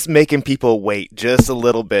was just making people wait just a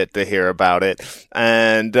little bit to hear about it.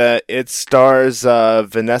 And it stars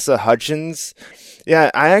Vanessa Hudgens.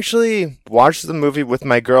 Yeah, I actually watched the movie with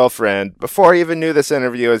my girlfriend before I even knew this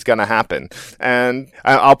interview was going to happen, and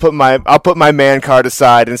I'll put my man card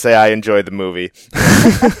aside and say I enjoyed the movie.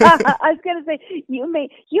 I was going to say you may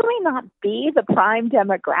not be the prime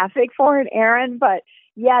demographic for it, Aaron, but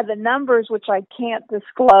yeah, the numbers, which I can't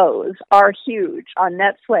disclose, are huge on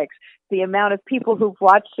Netflix. The amount of people who've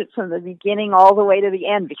watched it from the beginning all the way to the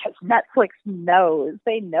end, because Netflix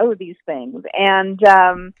they know these things, and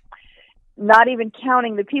not even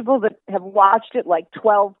counting the people that have watched it like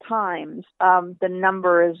 12 times, the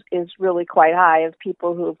number is really quite high of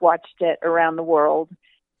people who have watched it around the world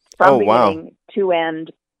from beginning to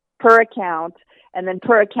end per account. And then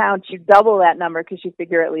per account, you double that number because you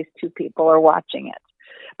figure at least 2 people are watching it.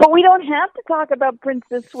 But we don't have to talk about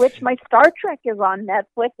Princess Switch. My Star Trek is on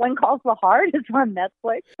Netflix. When Calls the Heart is on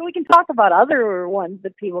Netflix. So we can talk about other ones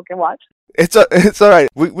that people can watch. It's all right.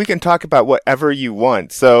 We can talk about whatever you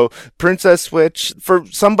want. So Princess Switch, for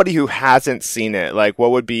somebody who hasn't seen it, like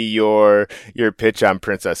what would be your pitch on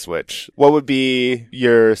Princess Switch? What would be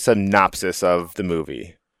your synopsis of the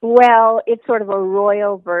movie? Well, it's sort of a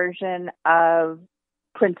royal version of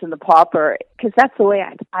Prince and the Pauper, because that's the way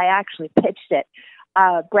I actually pitched it.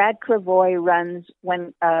 Brad Cravoy runs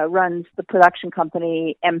the production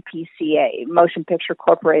company MPCA, Motion Picture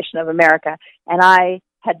Corporation of America, and I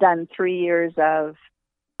had done 3 years of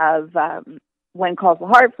When Calls the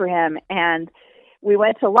Heart for him, and we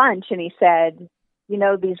went to lunch, and he said,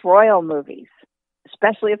 these royal movies,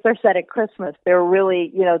 especially if they're set at Christmas, they're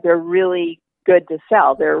really good to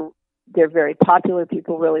sell. They're very popular.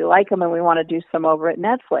 People really like them, and we want to do some over at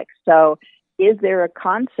Netflix. So, is there a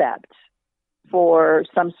concept for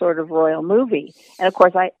some sort of royal movie? And of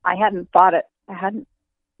course, I hadn't thought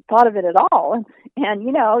of it at all. And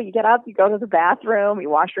you get up, you go to the bathroom, you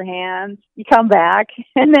wash your hands, you come back,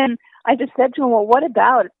 and then I just said to him, well, what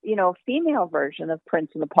about a female version of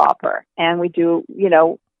Prince and the Pauper? And we do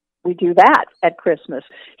that at Christmas.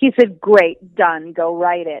 He said, great, done, go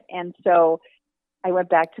write it. And so I went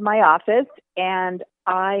back to my office, and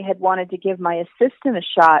I had wanted to give my assistant a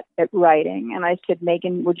shot at writing. And I said,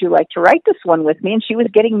 Megan, would you like to write this one with me? And she was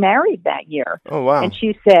getting married that year. Oh, wow. And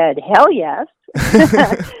she said, hell yes.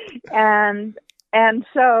 And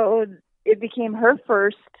so it became her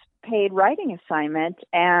first paid writing assignment.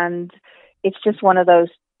 And it's just one of those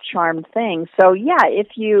charmed things. So, yeah, if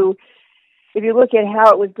you if you look at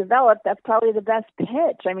how it was developed, that's probably the best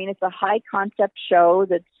pitch. I mean, it's a high concept show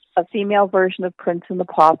that's a female version of Prince and the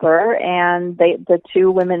Pauper, and the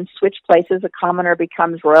two women switch places. A commoner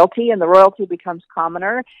becomes royalty, and the royalty becomes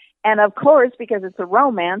commoner. And of course, because it's a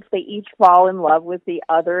romance, they each fall in love with the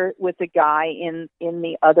guy in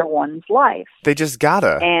the other one's life. They just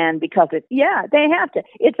gotta. And because they have to.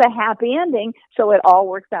 It's a happy ending, so it all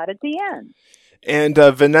works out at the end. And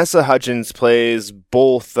Vanessa Hudgens plays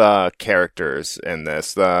both characters in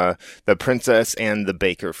this, the princess and the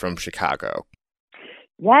baker from Chicago.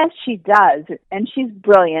 Yes, she does, and she's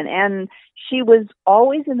brilliant, and she was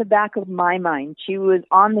always in the back of my mind. She was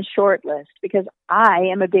on the short list because I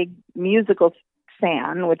am a big musical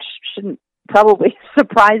fan, which shouldn't probably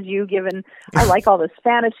surprise you given I like all this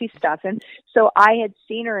fantasy stuff. And so I had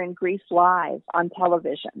seen her in Grease Live on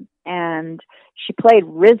television, and she played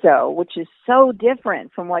Rizzo, which is so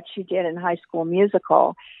different from what she did in High School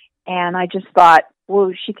Musical. And I just thought,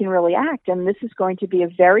 well, she can really act, and this is going to be a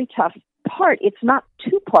very tough part. It's not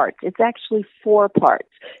 2 parts. It's actually 4 parts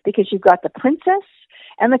because you've got the princess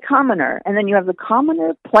and the commoner, and then you have the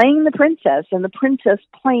commoner playing the princess and the princess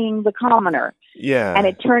playing the commoner. Yeah. And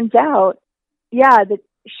it turns out, that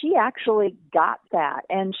she actually got that,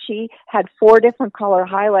 and she had 4 different color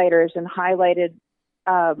highlighters and highlighted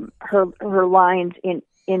her lines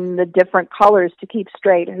in the different colors to keep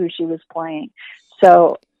straight who she was playing.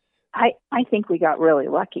 So I think we got really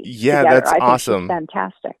lucky. Yeah, together. that's I think awesome. She's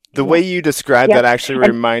fantastic. The way you described that actually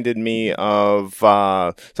reminded me of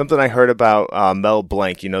something I heard about Mel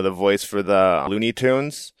Blanc, the voice for the Looney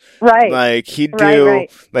Tunes. Right. Like, he'd do,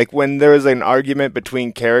 like, when there was an argument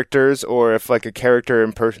between characters, or if, like, a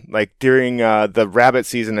character like, during the rabbit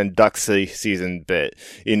season and duck season bit,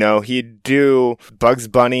 he'd do Bugs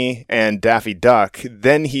Bunny and Daffy Duck.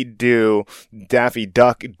 Then he'd do Daffy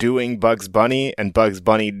Duck doing Bugs Bunny and Bugs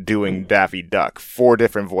Bunny doing Daffy Duck. 4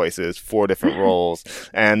 different voices, 4 different roles.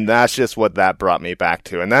 And that's just what that brought me back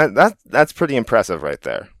to. And that's pretty impressive right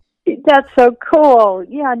there. That's so cool.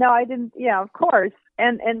 Yeah, no, I didn't. Yeah, of course.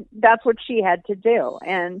 And that's what she had to do.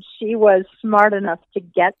 And she was smart enough to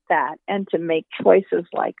get that and to make choices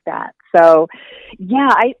like that. So, yeah,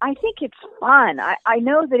 I think it's fun. I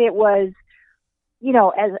know that it was,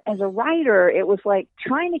 as a writer, it was like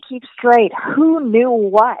trying to keep straight who knew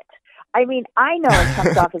what. I mean, I know it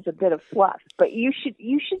comes off as a bit of fluff, but you should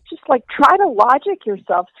just like try to logic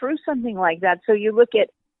yourself through something like that. So you look at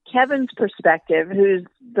Kevin's perspective, who's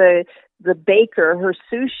the baker, her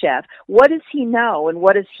sous chef. What does he know, and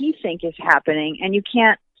what does he think is happening? And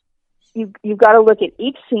you've got to look at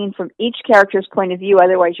each scene from each character's point of view.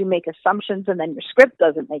 Otherwise, you make assumptions, and then your script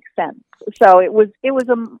doesn't make sense. So it was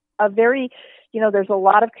a very, there's a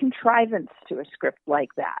lot of contrivance to a script like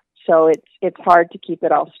that. So it's hard to keep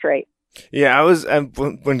it all straight. Yeah, I was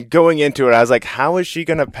when going into it, I was like, how is she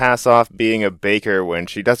going to pass off being a baker when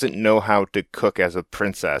she doesn't know how to cook as a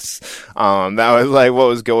princess? That was like what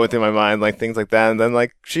was going through my mind, like things like that. And then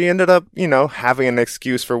like she ended up, having an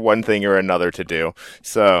excuse for one thing or another to do.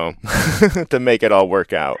 So to make it all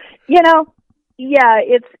work out. Yeah,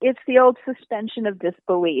 it's the old suspension of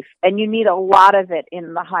disbelief, and you need a lot of it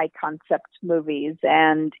in the high concept movies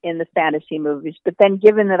and in the fantasy movies. But then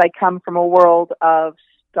given that I come from a world of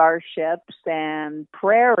starships and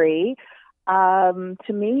prairie, to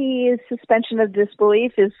me, suspension of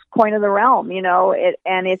disbelief is coin of the realm,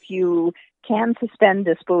 and if you can suspend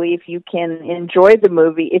disbelief, you can enjoy the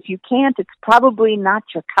movie. If you can't, it's probably not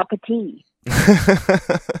your cup of tea.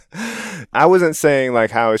 I wasn't saying like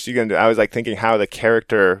how is she gonna do. I was like thinking how the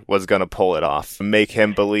character was gonna pull it off, make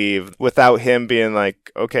him believe without him being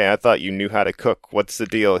like, okay, I thought you knew how to cook, what's the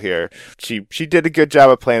deal here? She did a good job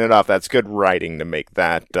of playing it off. That's good writing to make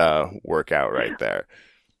that work out right there.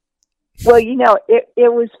 Well, it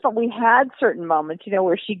was fun. We had certain moments,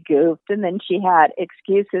 where she goofed and then she had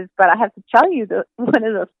excuses, but I have to tell you that one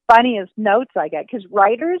of the funniest notes I got, because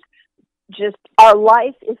writers, just our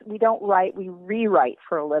life is, we don't write, we rewrite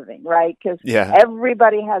for a living, right? Because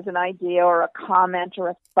everybody has an idea or a comment or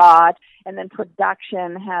a thought, and then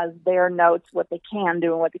production has their notes, what they can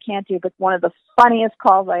do and what they can't do. But one of the funniest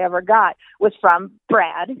calls I ever got was from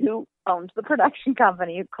Brad, who owns the production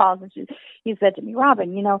company, who calls and he said to me,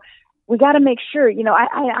 Robin, we got to make sure,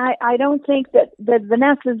 I don't think that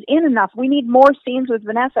Vanessa's in enough. We need more scenes with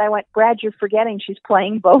Vanessa. I went, Brad, you're forgetting she's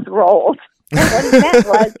playing both roles. And what he meant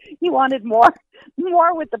was he wanted more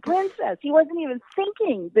more with the princess. He wasn't even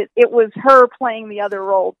thinking that it was her playing the other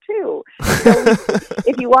role too. So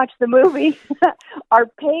if you watch the movie, our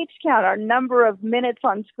page count, our number of minutes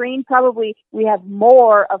on screen, probably we have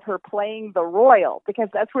more of her playing the royal because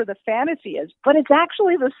that's where the fantasy is. But it's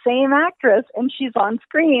actually the same actress, and she's on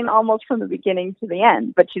screen almost from the beginning to the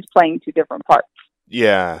end, but she's playing two different parts.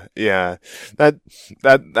 Yeah.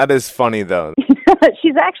 That is funny though.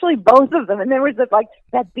 She's actually both of them. And there was like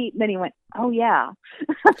that beat, and then he went, "Oh yeah."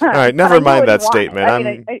 All right, never mind that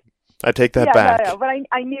statement. I take that back. No, but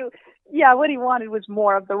I knew. Yeah, what he wanted was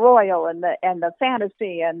more of the royal and the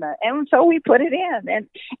fantasy and so we put it in,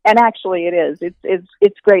 and actually it is.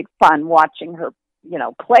 It's great fun watching her,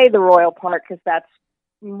 play the royal part because that's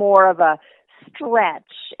more of a stretch,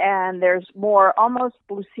 and there's more almost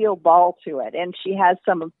Lucille Ball to it, and she has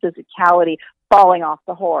some of physicality, falling off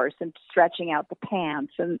the horse and stretching out the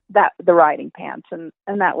pants and the riding pants, and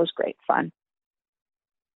that was great fun.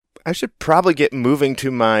 I should probably get moving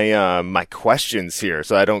to my my questions here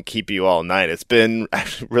so I don't keep you all night. It's been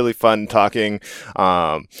really fun talking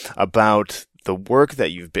about the work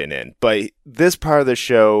that you've been in, but this part of the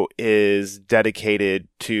show is dedicated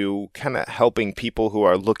to kind of helping people who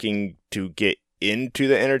are looking to get into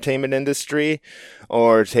the entertainment industry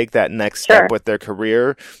or take that next step with their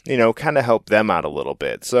career, kind of help them out a little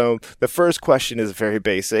bit. So the first question is very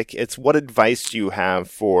basic. It's what advice do you have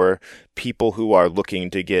for people who are looking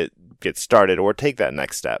to get started or take that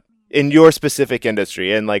next step in your specific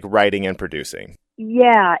industry and like writing and producing?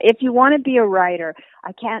 Yeah, if you want to be a writer,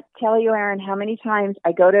 I can't tell you, Aaron, how many times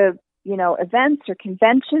I go to, events or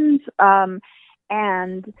conventions,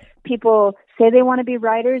 and people say they want to be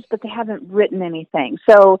writers, but they haven't written anything.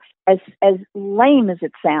 So as lame as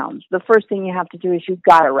it sounds, the first thing you have to do is you've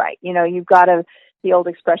got to write. You've got to, the old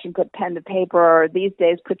expression, put pen to paper, or these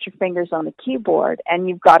days, put your fingers on the keyboard, and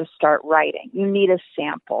you've got to start writing. You need a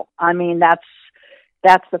sample. I mean, that's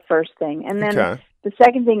the first thing. And then the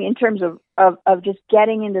second thing, in terms of just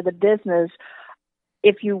getting into the business,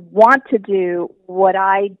 if you want to do what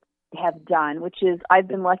I have done, which is I've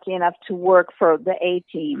been lucky enough to work for the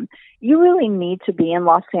A-Team, you really need to be in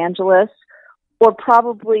Los Angeles or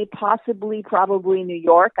probably New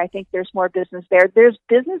York. I think there's more business there. There's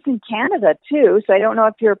business in Canada too, so I don't know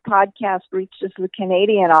if your podcast reaches the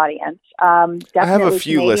Canadian audience. I have a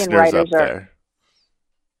few Canadian listeners up there.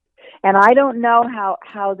 And I don't know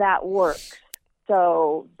how that works.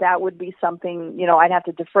 So that would be something, I'd have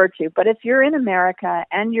to defer to. But if you're in America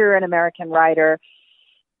and you're an American writer,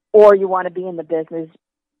 or you want to be in the business,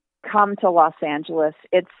 come to Los Angeles.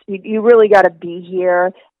 You really got to be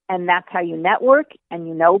here, and that's how you network and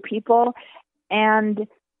you know people. And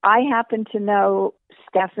I happen to know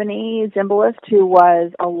Stephanie Zimbalist, who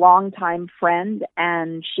was a longtime friend,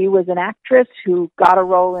 and she was an actress who got a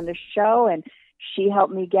role in the show, and she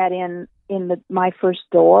helped me get in my first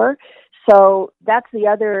door. So that's the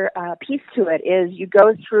other piece to it, is you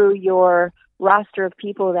go through your roster of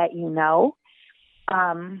people that you know,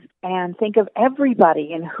 and think of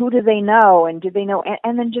everybody and who do they know and do they know,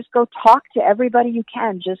 and then just go talk to everybody you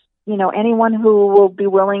can. Just, anyone who will be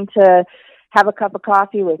willing to have a cup of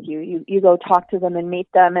coffee with you. You go talk to them and meet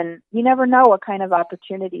them, and you never know what kind of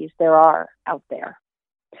opportunities there are out there.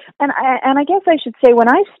 And I guess I should say, when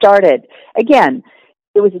I started, again,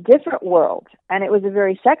 it was a different world, and it was a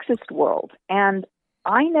very sexist world. And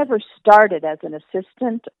I never started as an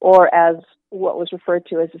assistant or as what was referred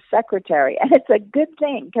to as a secretary. And it's a good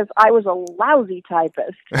thing, because I was a lousy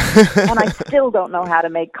typist, and I still don't know how to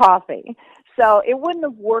make coffee. So it wouldn't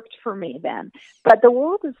have worked for me then. But the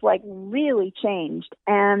world has really changed,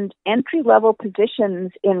 and entry-level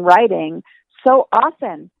positions in writing so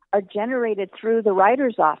often are generated through the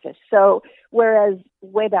writer's office. So whereas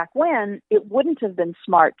way back when, it wouldn't have been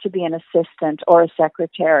smart to be an assistant or a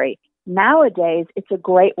secretary, nowadays it's a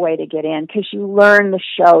great way to get in, because you learn the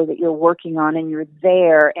show that you're working on, and you're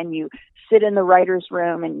there, and you sit in the writer's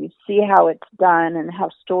room, and you see how it's done and how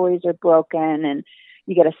stories are broken, and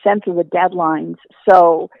you get a sense of the deadlines.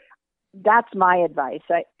 So that's my advice.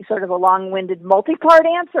 Sort of a long-winded, multi-part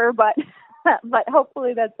answer, but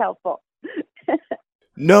hopefully that's helpful.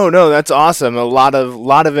 No, that's awesome. A lot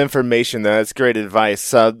of information there. That's great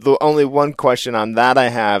advice. The only one question on that I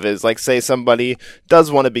have is, say somebody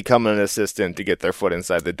does want to become an assistant to get their foot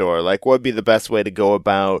inside the door. What would be the best way to go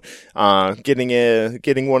about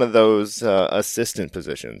getting one of those assistant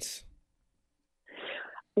positions?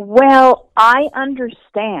 Well, I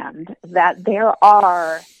understand that there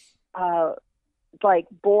are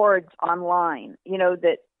boards online,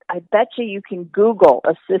 that I bet you can Google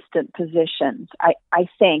assistant positions. I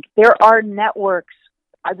think there are networks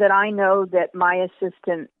that I know that my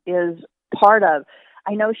assistant is part of.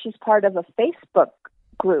 I know she's part of a Facebook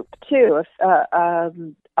group too,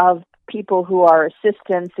 of people who are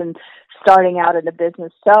assistants and starting out in the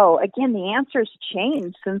business. So again, the answer's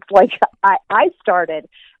changed since I started.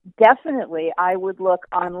 Definitely, I would look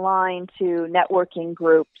online to networking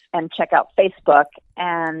groups and check out Facebook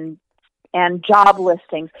and job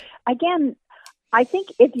listings. Again, I think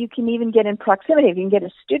if you can even get in proximity, if you can get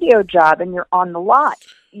a studio job and you're on the lot,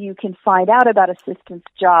 you can find out about assistance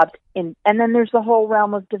jobs. And then there's the whole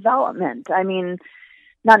realm of development. I mean,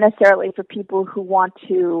 not necessarily for people who want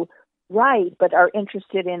to write, but are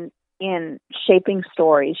interested in shaping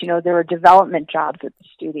stories. You know, there are development jobs at the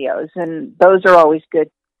studios, and those are always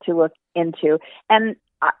good to look into. And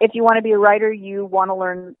if you want to be a writer, you want to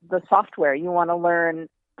learn the software. You want to learn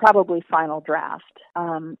probably Final Draft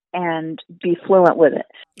and be fluent with it.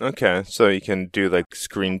 Okay, so you can do like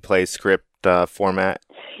screenplay script format?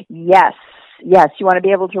 Yes. You want to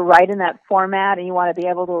be able to write in that format, and you want to be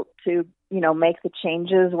able to make the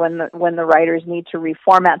changes when the writers need to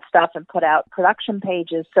reformat stuff and put out production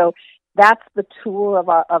pages. So that's the tool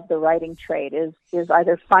of the writing trade is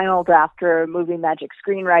either Final Draft or Movie Magic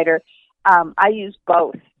Screenwriter. I use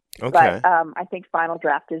both, but I think Final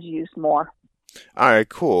Draft is used more. All right,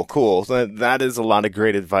 cool. So that is a lot of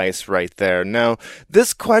great advice right there. Now,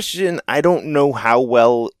 this question, I don't know how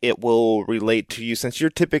well it will relate to you since you're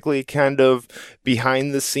typically kind of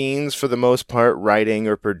behind the scenes for the most part, writing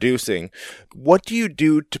or producing. What do you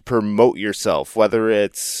do to promote yourself, whether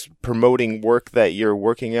it's promoting work that you're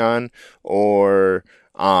working on or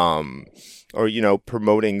promoting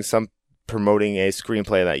a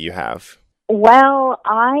screenplay that you have? Well,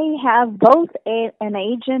 I have both an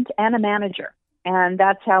agent and a manager. And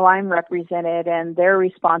that's how I'm represented, and they're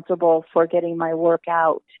responsible for getting my work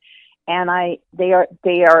out. And they are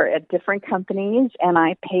at different companies, and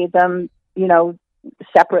I pay them,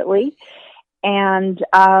 separately. And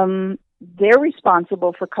they're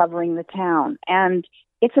responsible for covering the town. And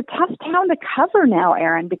it's a tough town to cover now,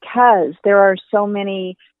 Aaron, because there are so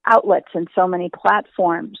many outlets and so many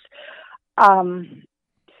platforms.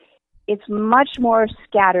 It's much more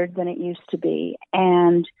scattered than it used to be,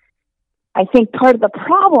 and I think part of the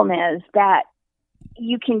problem is that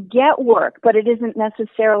you can get work, but it isn't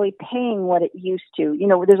necessarily paying what it used to.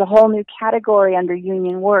 There's a whole new category under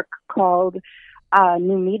union work called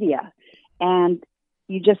new media, and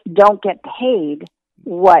you just don't get paid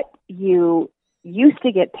what you used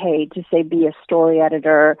to get paid to, say, be a story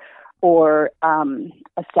editor or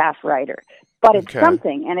a staff writer. But it's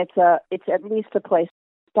something, and it's at least a place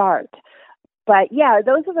to start. But yeah,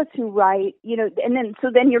 those of us who write, and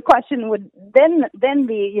then your question would then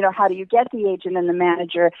be, how do you get the agent and the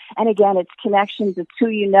manager? And again, it's connections, it's who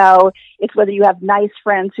you know, it's whether you have nice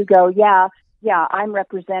friends who go, yeah, I'm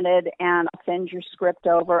represented and I'll send your script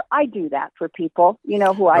over. I do that for people,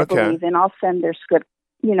 who I believe in. I'll send their script,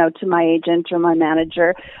 to my agent or my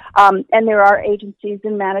manager. And there are agencies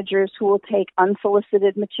and managers who will take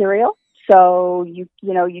unsolicited material. So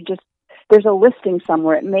there's a listing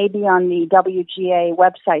somewhere. It may be on the WGA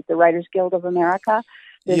website, the Writers Guild of America.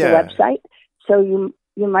 There's a website. So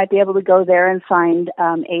you might be able to go there and find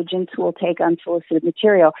agents who will take unsolicited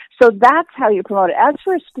material. So that's how you promote it. As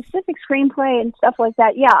for a specific screenplay and stuff like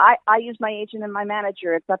that, I use my agent and my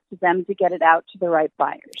manager. It's up to them to get it out to the right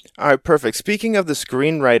buyers. All right, perfect. Speaking of the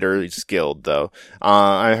Screenwriters Guild, though,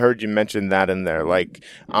 I heard you mention that in there.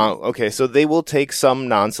 So they will take some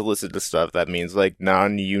non-solicited stuff. That means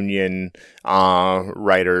non-union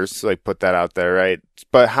writers, put that out there, right?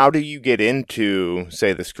 But how do you get into,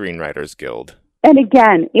 say, the Screenwriters Guild? And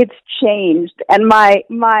again, it's changed. And my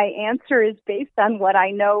answer is based on what I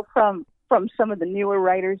know from some of the newer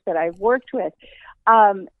writers that I've worked with.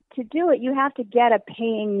 To do it, you have to get a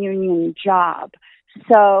paying union job.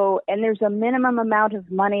 And there's a minimum amount of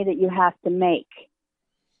money that you have to make.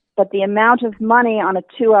 But the amount of money on a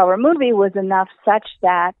 2-hour movie was enough such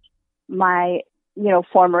that my,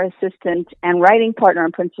 former assistant and writing partner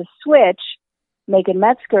on Princess Switch, Megan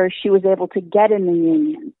Metzger, she was able to get in the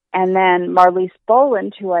union. And then Marlise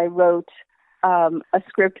Boland, who I wrote a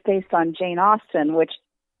script based on Jane Austen, which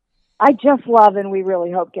I just love and we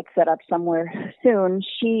really hope gets set up somewhere soon.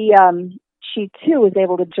 She too was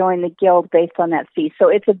able to join the guild based on that fee. So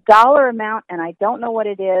it's a dollar amount, and I don't know what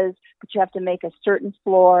it is, but you have to make a certain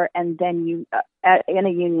floor, and then you in a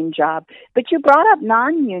union job. But you brought up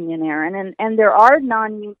non-union, Aaron, and there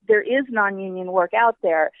is non-union work out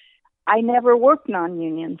there. I never worked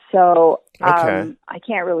non-union, so I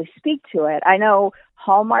can't really speak to it. I know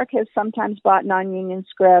Hallmark has sometimes bought non-union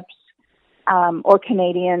scripts or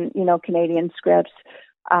Canadian scripts,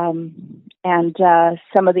 and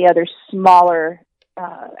some of the other smaller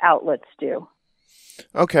outlets do.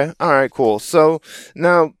 Okay. All right, cool. So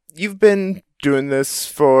now you've been doing this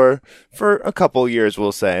for a couple years,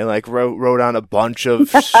 we'll say, like wrote on a bunch of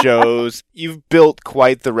shows. You've built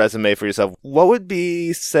quite the resume for yourself. What would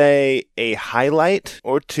be, say, a highlight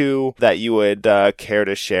or two that you would care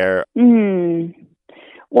to share?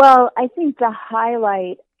 Well, I think the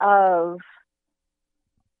highlight of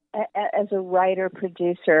as a writer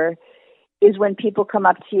producer is when people come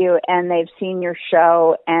up to you and they've seen your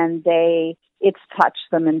show and it's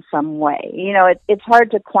touched them in some way. You know, it's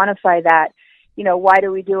hard to quantify that. You know, why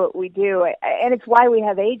do we do what we do? And it's why we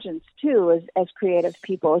have agents too, as creative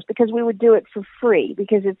people, is because we would do it for free,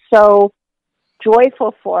 because it's so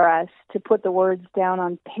joyful for us to put the words down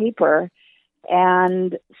on paper,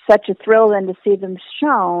 and such a thrill then to see them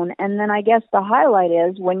shown. And then I guess the highlight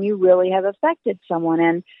is when you really have affected someone.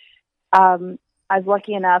 And I was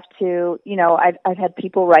lucky enough to, you know, I've had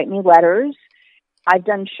people write me letters. I've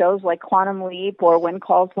done shows like Quantum Leap or When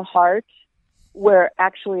Calls the Heart, where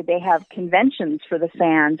actually they have conventions for the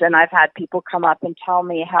fans, and I've had people come up and tell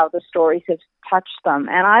me how the stories have touched them.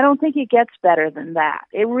 And I don't think it gets better than that.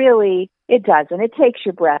 It doesn't. It takes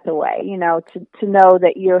your breath away, you know, to know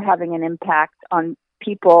that you're having an impact on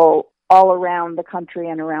people all around the country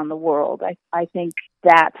and around the world. I think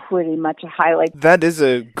that's pretty much a highlight. That is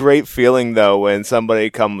a great feeling, though, when somebody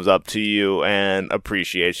comes up to you and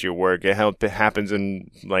appreciates your work. It happens in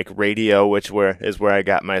like radio, which is where I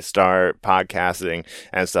got my start, podcasting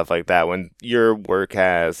and stuff like that. When your work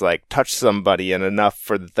has like touched somebody and enough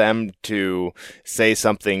for them to say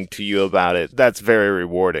something to you about it, that's very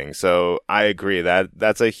rewarding. So I agree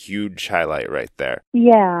that's a huge highlight right there.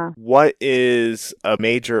 Yeah. What is a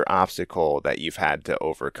major obstacle that you've had to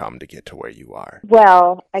overcome to get to where you are?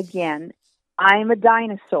 Well, again, I'm a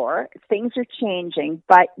dinosaur. Things are changing,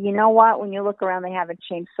 but you know what? When you look around, they haven't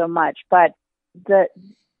changed so much. But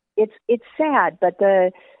it's sad. But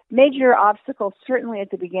the major obstacle, certainly at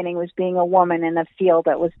the beginning, was being a woman in a field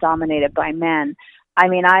that was dominated by men. I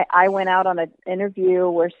mean, I went out on an interview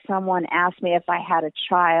where someone asked me if I had a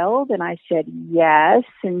child, and I said yes,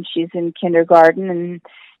 and she's in kindergarten, and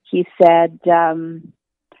he said,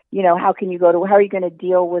 you know, how are you going to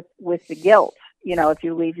deal with the guilt, you know, if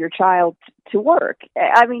you leave your child to work?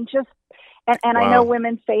 I mean, and wow. I know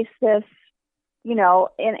women face this, you know,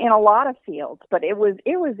 in a lot of fields, but it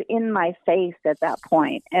was in my face at that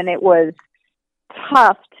point, and it was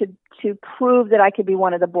tough to prove that I could be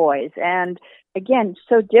one of the boys. And again,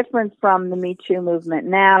 so different from the Me Too movement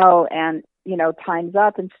now, and, you know, Time's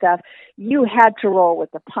Up and stuff. You had to roll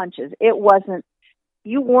with the punches.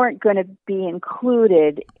 You weren't going to be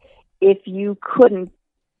included if you couldn't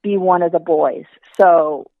be one of the boys.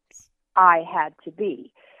 So I had to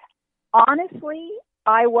be. Honestly,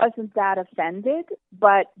 I wasn't that offended,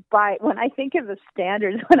 but when I think of the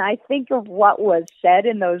standards, when I think of what was said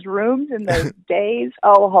in those rooms in those days,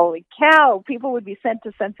 oh, holy cow, people would be sent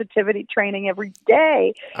to sensitivity training every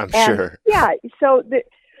day. I'm sure. Yeah, so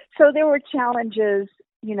there were challenges.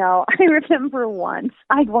 You know, I remember once,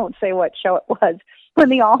 I won't say what show it was, when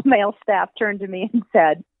the all-male staff turned to me and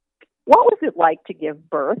said, "What was it like to give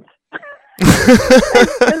birth?"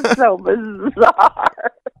 It's just so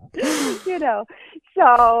bizarre, you know.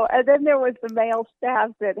 So, and then there was the male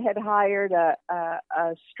staff that had hired a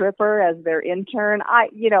stripper as their intern.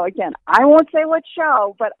 Again, I won't say what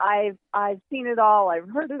show, but I've seen it all. I've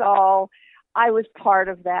heard it all. I was part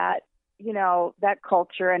of that, you know, that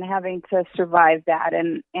culture, and having to survive that,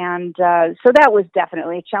 and so that was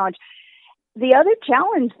definitely a challenge. The other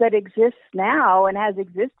challenge that exists now and has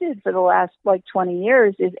existed for the last 20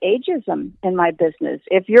 years is ageism in my business.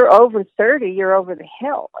 If you're over 30, you're over the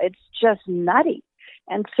hill. It's just nutty.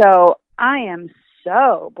 And so I am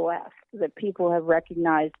so blessed that people have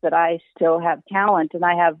recognized that I still have talent, and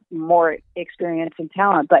I have more experience and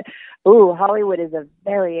talent. But, Hollywood is a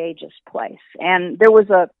very ageist place. And there was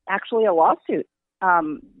actually a lawsuit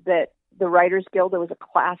that the Writers Guild, there was a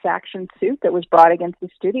class action suit that was brought against the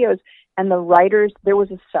studios, and there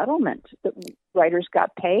was a settlement that writers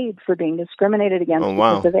got paid for being discriminated against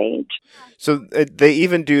because of age. So they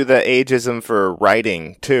even do the ageism for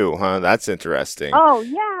writing too, huh? That's interesting. Oh,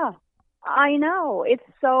 yeah. I know. It's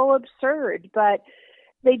so absurd, but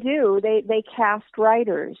they do. They cast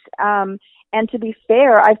writers. And to be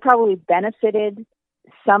fair, I've probably benefited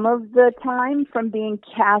some of the time from being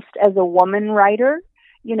cast as a woman writer,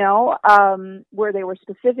 you know, where they were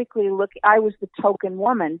specifically I was the token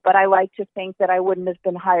woman, but I like to think that I wouldn't have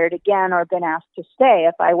been hired again or been asked to stay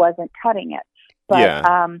if I wasn't cutting it. But,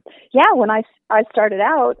 when I started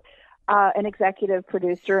out, an executive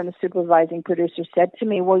producer and a supervising producer said to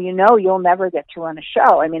me, well, you'll never get to run a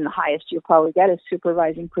show. I mean, the highest you'll probably get is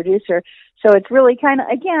supervising producer. So it's really kind of,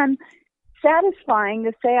 again, satisfying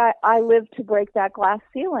to say I lived to break that glass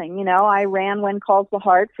ceiling. I ran When Calls the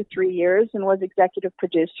Heart for 3 years and was executive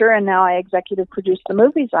producer, and now I executive produce the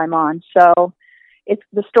movies I'm on. So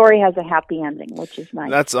the story has a happy ending, which is nice.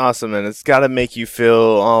 That's awesome, and it's got to make you feel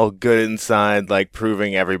all good inside, like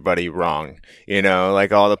proving everybody wrong.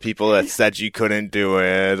 Like all the people that said you couldn't do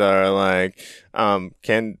it, or like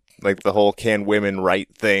the whole can women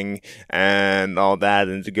write thing and all that,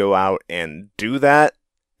 and to go out and do that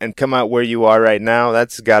and come out where you are right now,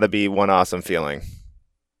 that's got to be one awesome feeling.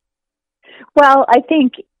 Well, I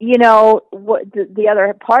think, what the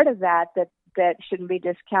other part of that shouldn't be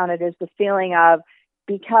discounted is the feeling of,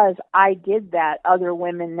 because I did that, other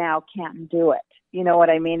women now can't do it. You know what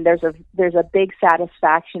I mean? There's a big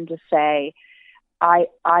satisfaction to say, I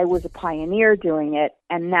was a pioneer doing it,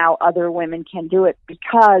 and now other women can do it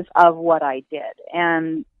because of what I did.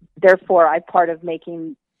 And therefore, I'm part of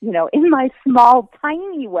making, in my small,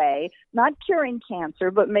 tiny way, not curing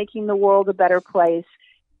cancer, but making the world a better place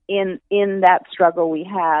in that struggle we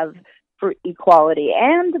have for equality.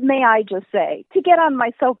 And may I just say, to get on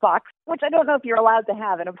my soapbox, which I don't know if you're allowed to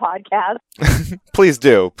have in a podcast. Please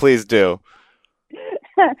do. Please do.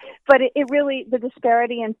 But it really, the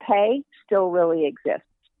disparity in pay still really exists.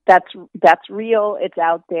 That's real. It's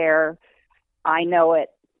out there. I know it.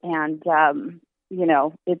 And,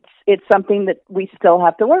 it's something that we still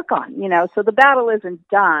have to work on, so the battle isn't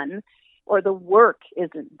done, or the work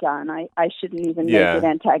isn't done. I shouldn't even make it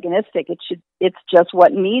antagonistic. It's just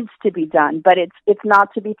what needs to be done, but it's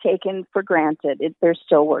not to be taken for granted. There's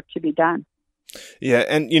still work to be done. Yeah,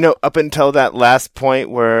 and up until that last point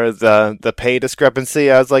where the pay discrepancy,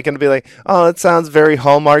 I was like going to be like, oh, it sounds very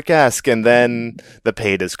Hallmark-esque, and then the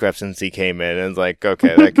pay discrepancy came in, and it's like,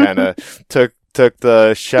 okay, that kind of took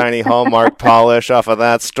the shiny Hallmark polish off of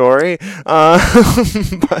that story, but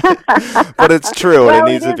it's true, and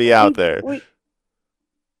it needs to be out there.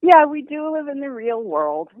 We do live in the real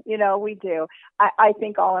world, we do. I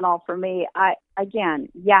think all in all, for me,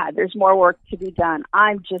 there's more work to be done.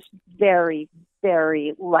 I'm just very,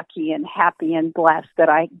 very lucky and happy and blessed that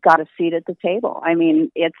I got a seat at the table. I mean,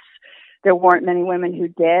 there weren't many women who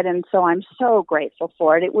did, and so I'm so grateful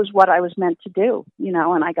for it. It was what I was meant to do,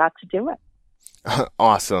 and I got to do it.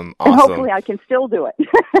 Awesome. And hopefully I can still do it.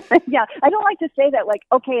 Yeah, I don't like to say that, like,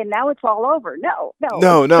 okay, and now it's all over. No.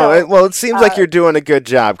 Well, it seems like you're doing a good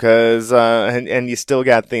job, because and you still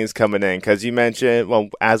got things coming in, because you mentioned, well,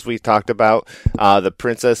 as we talked about, the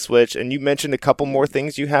Princess Switch, and you mentioned a couple more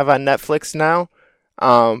things you have on Netflix now.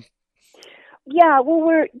 Yeah, well,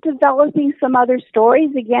 we're developing some other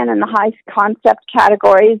stories, again, in the high concept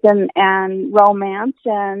categories and romance,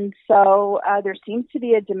 and so there seems to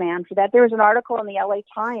be a demand for that. There was an article in the LA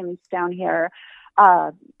Times down here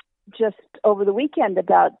just over the weekend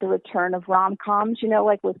about the return of rom-coms,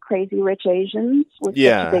 like with Crazy Rich Asians, was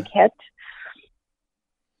such a big hit.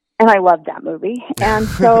 And I love that movie. And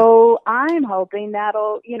so I'm hoping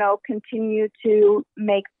that'll, continue to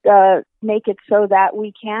make it so that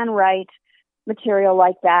we can write material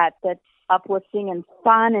like that's uplifting and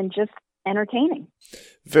fun and just entertaining.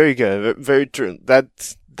 Very good. Very true. That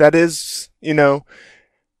is,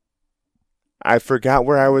 I forgot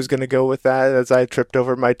where I was going to go with that as I tripped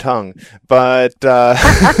over my tongue, but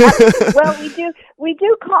well, we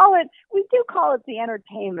do call it the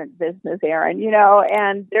entertainment business, Aaron,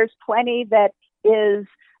 and there's plenty that is,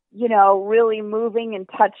 really moving and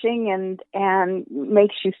touching and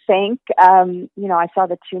makes you think. I saw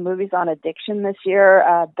the 2 movies on addiction this year,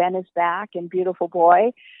 Ben is Back and Beautiful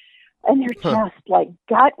Boy, and they're just like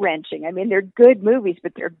gut-wrenching. I mean, they're good movies,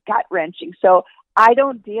 but they're gut-wrenching. So I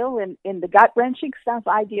don't deal in the gut-wrenching stuff.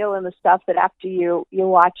 I deal in the stuff that after you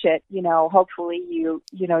watch it, hopefully you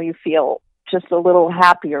feel just a little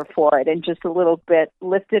happier for it and just a little bit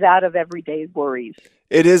lifted out of everyday worries.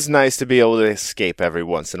 It is nice to be able to escape every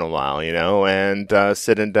once in a while, and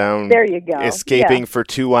sitting down, there you go, escaping for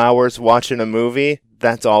 2 hours watching a movie.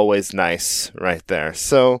 That's always nice right there.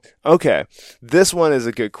 So, okay, this one is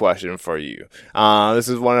a good question for you. This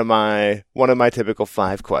is one of my typical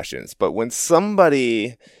 5 questions. But when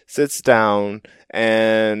somebody sits down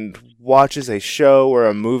and watches a show or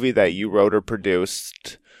a movie that you wrote or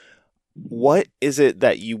produced, what is it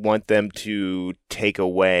that you want them to take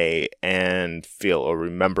away and feel or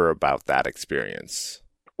remember about that experience?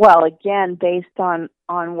 Well, again, based on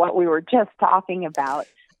what we were just talking about,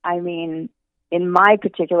 I mean, in my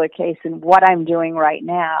particular case and what I'm doing right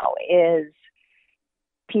now is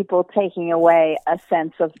people taking away a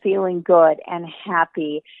sense of feeling good and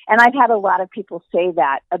happy. And I've had a lot of people say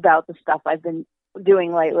that about the stuff I've been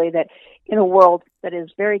doing lately, that in a world that is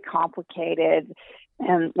very complicated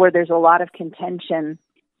and where there's a lot of contention,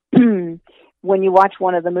 when you watch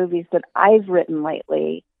one of the movies that I've written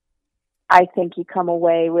lately, I think you come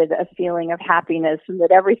away with a feeling of happiness and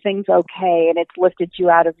that everything's okay and it's lifted you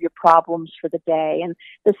out of your problems for the day. And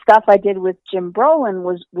the stuff I did with Jim Brolin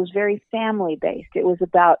was very family-based. It was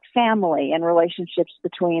about family and relationships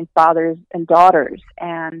between fathers and daughters.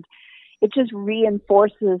 And it just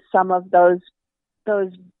reinforces some of those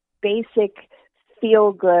basic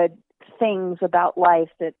feel-good things about life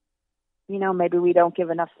that, maybe we don't give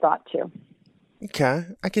enough thought to. Okay,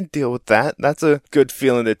 I can deal with that. That's a good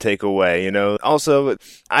feeling to take away, Also,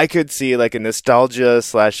 I could see like a nostalgia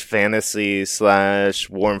 / fantasy /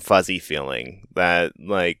 warm fuzzy feeling that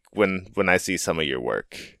like when I see some of your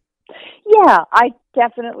work. Yeah, I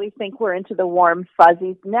definitely think we're into the warm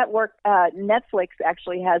fuzzies. Netflix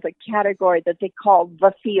actually has a category that they call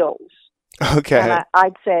the feels. Okay. And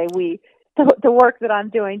I'd say the work that I'm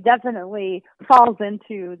doing definitely falls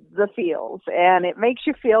into the feels, and it makes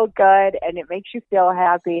you feel good and it makes you feel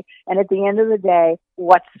happy. And at the end of the day,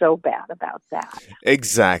 what's so bad about that?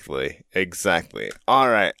 Exactly. All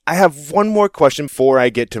right. I have one more question before I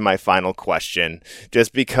get to my final question,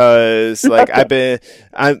 just because I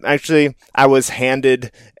was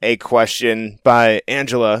handed a question by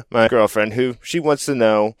Angela, my girlfriend, who she wants to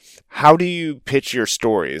know, how do you pitch your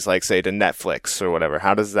stories, like say to Netflix or whatever?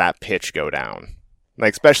 How does that pitch go down?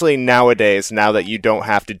 Like, especially nowadays, now that you don't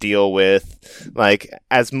have to deal with like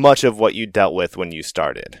as much of what you dealt with when you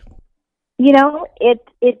started.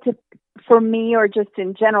 It for me, or just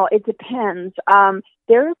in general, it depends.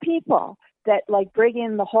 There are people that like bring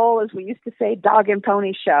in the whole, as we used to say, dog and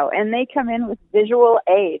pony show, and they come in with visual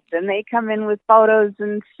aids and they come in with photos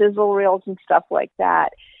and sizzle reels and stuff like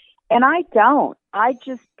that. And I don't. I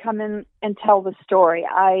just come in and tell the story.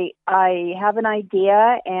 I have an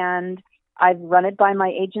idea and I've run it by my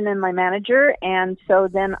agent and my manager, and so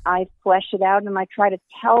then I flesh it out and I try to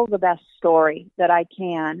tell the best story that I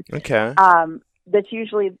can. Okay. That's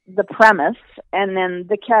usually the premise and then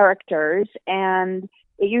the characters, and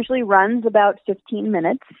it usually runs about 15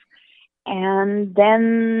 minutes. And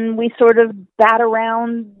then we sort of bat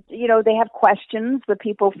around, they have questions. The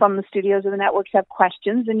people from the studios or the networks have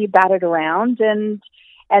questions, and you bat it around, and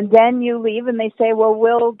then you leave and they say, well,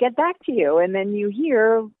 we'll get back to you. And then you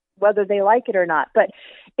hear whether they like it or not. But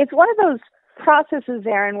it's one of those processes,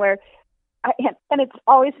 Aaron, where and it's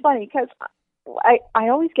always funny because I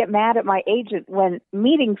always get mad at my agent when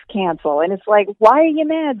meetings cancel, and it's like, why are you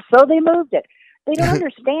mad? So they moved it. They don't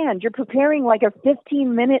understand. You're preparing like a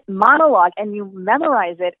 15-minute monologue and you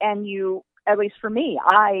memorize it, and you, at least for me,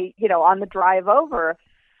 on the drive over,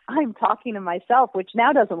 I'm talking to myself, which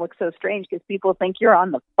now doesn't look so strange because people think you're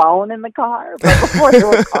on the phone in the car. But before there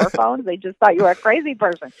were car phones, they just thought you were a crazy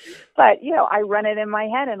person. But, I run it in my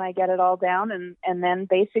head and I get it all down. And then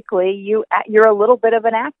basically you're a little bit of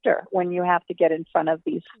an actor when you have to get in front of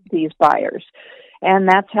these buyers. And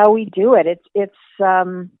that's how we do it. It's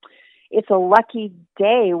a lucky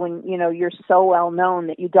day when, you're so well known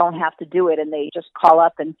that you don't have to do it and they just call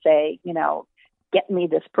up and say, get me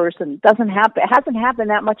this person. It hasn't happened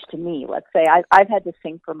that much to me. Let's say I've had to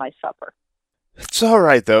sing for my supper. It's all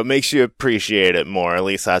right, though. It makes you appreciate it more. At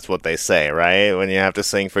least that's what they say, right? When you have to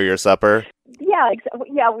sing for your supper. Yeah,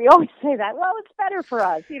 we always say that. Well, it's better for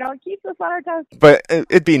us. It keeps us on our toes. But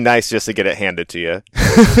it'd be nice just to get it handed to you.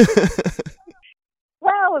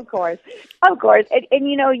 Well, of course. And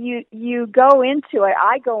you go into it,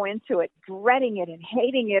 I go into it dreading it and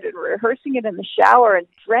hating it and rehearsing it in the shower and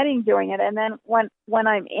dreading doing it. And then when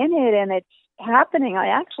I'm in it and it's happening, I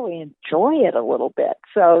actually enjoy it a little bit.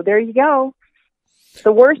 So there you go.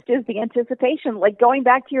 The worst is the anticipation, like going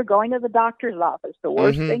back to going to the doctor's office. The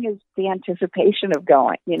worst thing is the anticipation of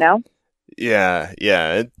going, Yeah,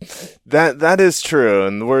 that is true.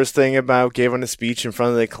 And the worst thing about giving a speech in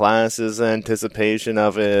front of the class is the anticipation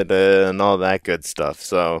of it and all that good stuff.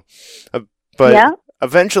 So, but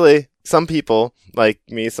eventually, some people like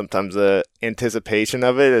me, sometimes the anticipation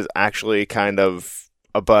of it is actually kind of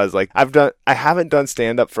a buzz. Like I haven't done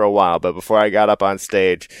stand up for a while, but before I got up on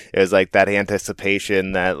stage, it was like that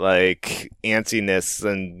anticipation, that like antsiness,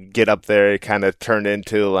 and get up there, it kind of turned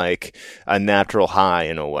into like a natural high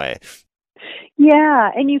in a way. Yeah,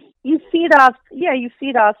 and you feed off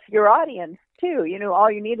your audience too.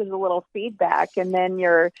 All you need is a little feedback, and then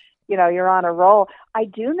you're on a roll. I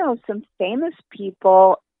do know some famous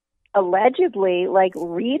people allegedly like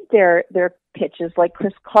read their pitches, like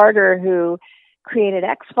Chris Carter, who created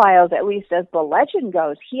X-Files, at least as the legend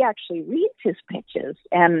goes, he actually reads his pitches,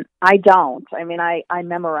 and I don't. I mean, I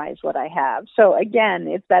memorize what I have. So again,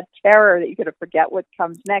 it's that terror that you're going to forget what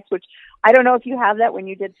comes next, which I don't know if you have that when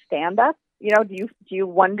you did stand-up. Do you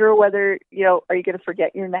wonder whether, are you going to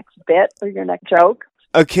forget your next bit or your next joke?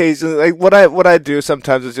 Occasionally, like what I do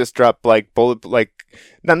sometimes is just drop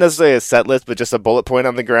not necessarily a set list, but just a bullet point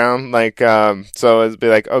on the ground. So it'd be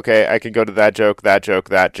like, okay, I can go to that joke,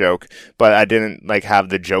 but I didn't have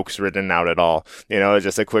the jokes written out at all. It's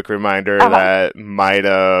just a quick reminder that might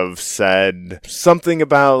have said something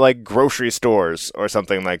about grocery stores or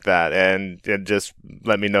something like that, and just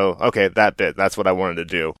let me know, okay, that bit, that's what I wanted to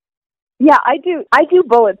do. Yeah, I do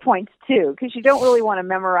bullet points too, because you don't really want to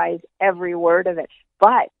memorize every word of it.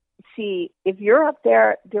 But see, if you're up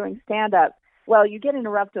there doing stand-up, well, you get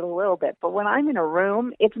interrupted a little bit. But when I'm in a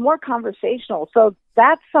room, it's more conversational. So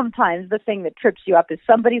that's sometimes the thing that trips you up is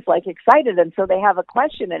somebody's excited, and so they have a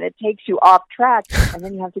question, and it takes you off track. And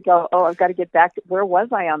then you have to go, oh, I've got to get back to where was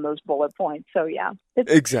I on those bullet points? So yeah,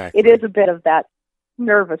 exactly. It is a bit of that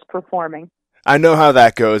nervous performing. I know how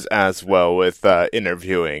that goes as well with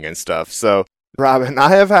interviewing and stuff. So, Robin,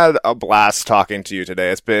 I have had a blast talking to you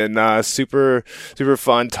today. It's been super, super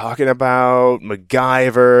fun talking about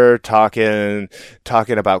MacGyver,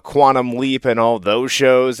 talking about Quantum Leap and all those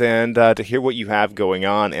shows, and to hear what you have going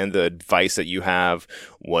on and the advice that you have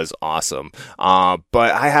was awesome.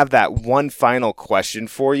 But I have that one final question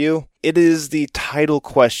for you. It is the title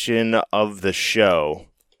question of the show.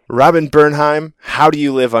 Robin Bernheim, how do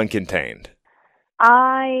you live uncontained?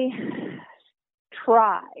 I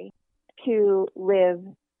try to live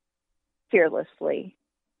fearlessly.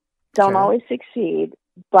 Don't always succeed,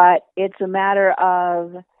 but it's a matter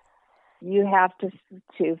of you have to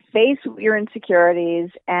face your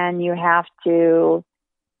insecurities, and you have to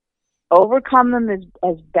overcome them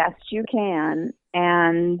as best you can.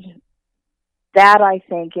 And that, I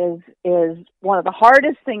think, is one of the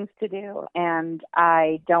hardest things to do. And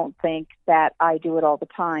I don't think that I do it all the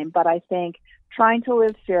time, but I think trying to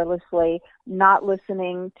live fearlessly, not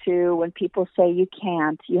listening to when people say you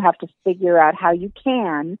can't. You have to figure out how you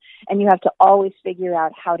can, and you have to always figure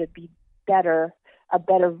out how to be better, a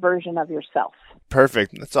better version of yourself.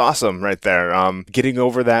 Perfect. That's awesome right there. Getting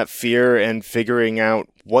over that fear and figuring out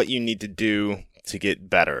what you need to do to get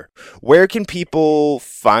better. Where can people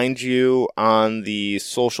find you on the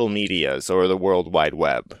social medias or the World Wide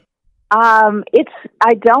Web?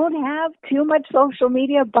 I don't have too much social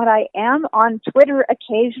media, but I am on Twitter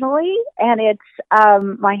occasionally, and it's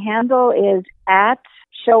my handle is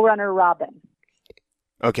 @ShowrunnerRobin.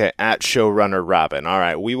 Okay, @ShowrunnerRobin. All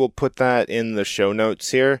right, we will put that in the show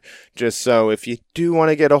notes here, just so if you do want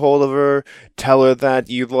to get a hold of her, tell her that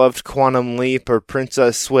you loved Quantum Leap or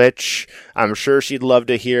Princess Switch. I'm sure she'd love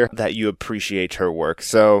to hear that you appreciate her work.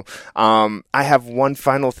 So, I have one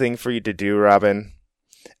final thing for you to do, Robin,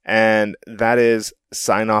 and that is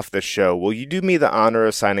sign off the show. Will you do me the honor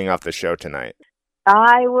of signing off the show tonight?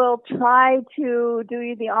 I will try to do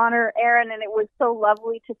you the honor, Aaron, and it was so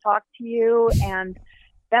lovely to talk to you, and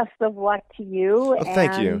best of luck to you. Oh,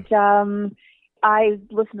 thank you. I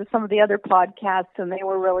listened to some of the other podcasts, and they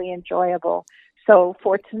were really enjoyable. So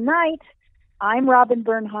for tonight, I'm Robin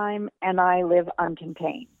Bernheim, and I live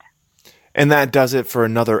uncontained. And that does it for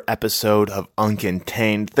another episode of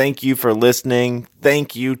Uncontained. Thank you for listening.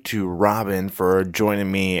 Thank you to Robin for joining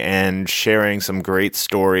me and sharing some great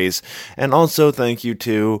stories. And also thank you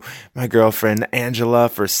to my girlfriend Angela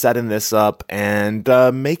for setting this up and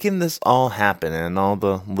making this all happen, and all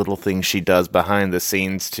the little things she does behind the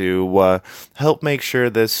scenes to help make sure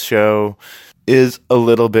this show is a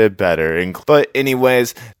little bit better. But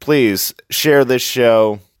anyways, please share this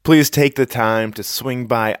show. Please take the time to swing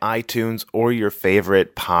by iTunes or your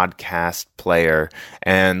favorite podcast player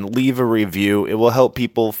and leave a review. It will help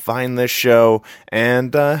people find this show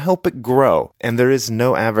and help it grow. And there is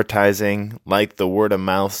no advertising like the word of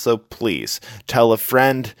mouth, so please tell a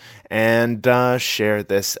friend and share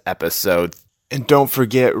this episode. And don't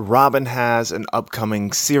forget, Robin has an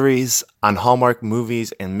upcoming series on Hallmark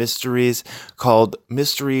movies and mysteries called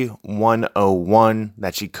Mystery 101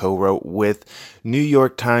 that she co-wrote with New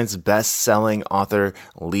York Times best-selling author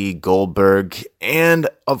Lee Goldberg. And,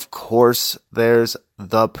 of course, there's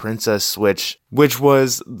The Princess Switch, which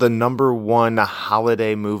was the #1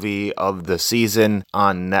 holiday movie of the season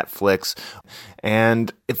on Netflix.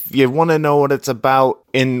 And if you want to know what it's about,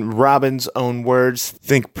 in Robin's own words,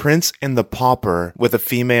 think Prince and the Pauper with a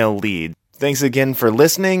female lead. Thanks again for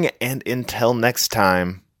listening, and until next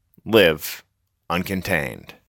time, live uncontained.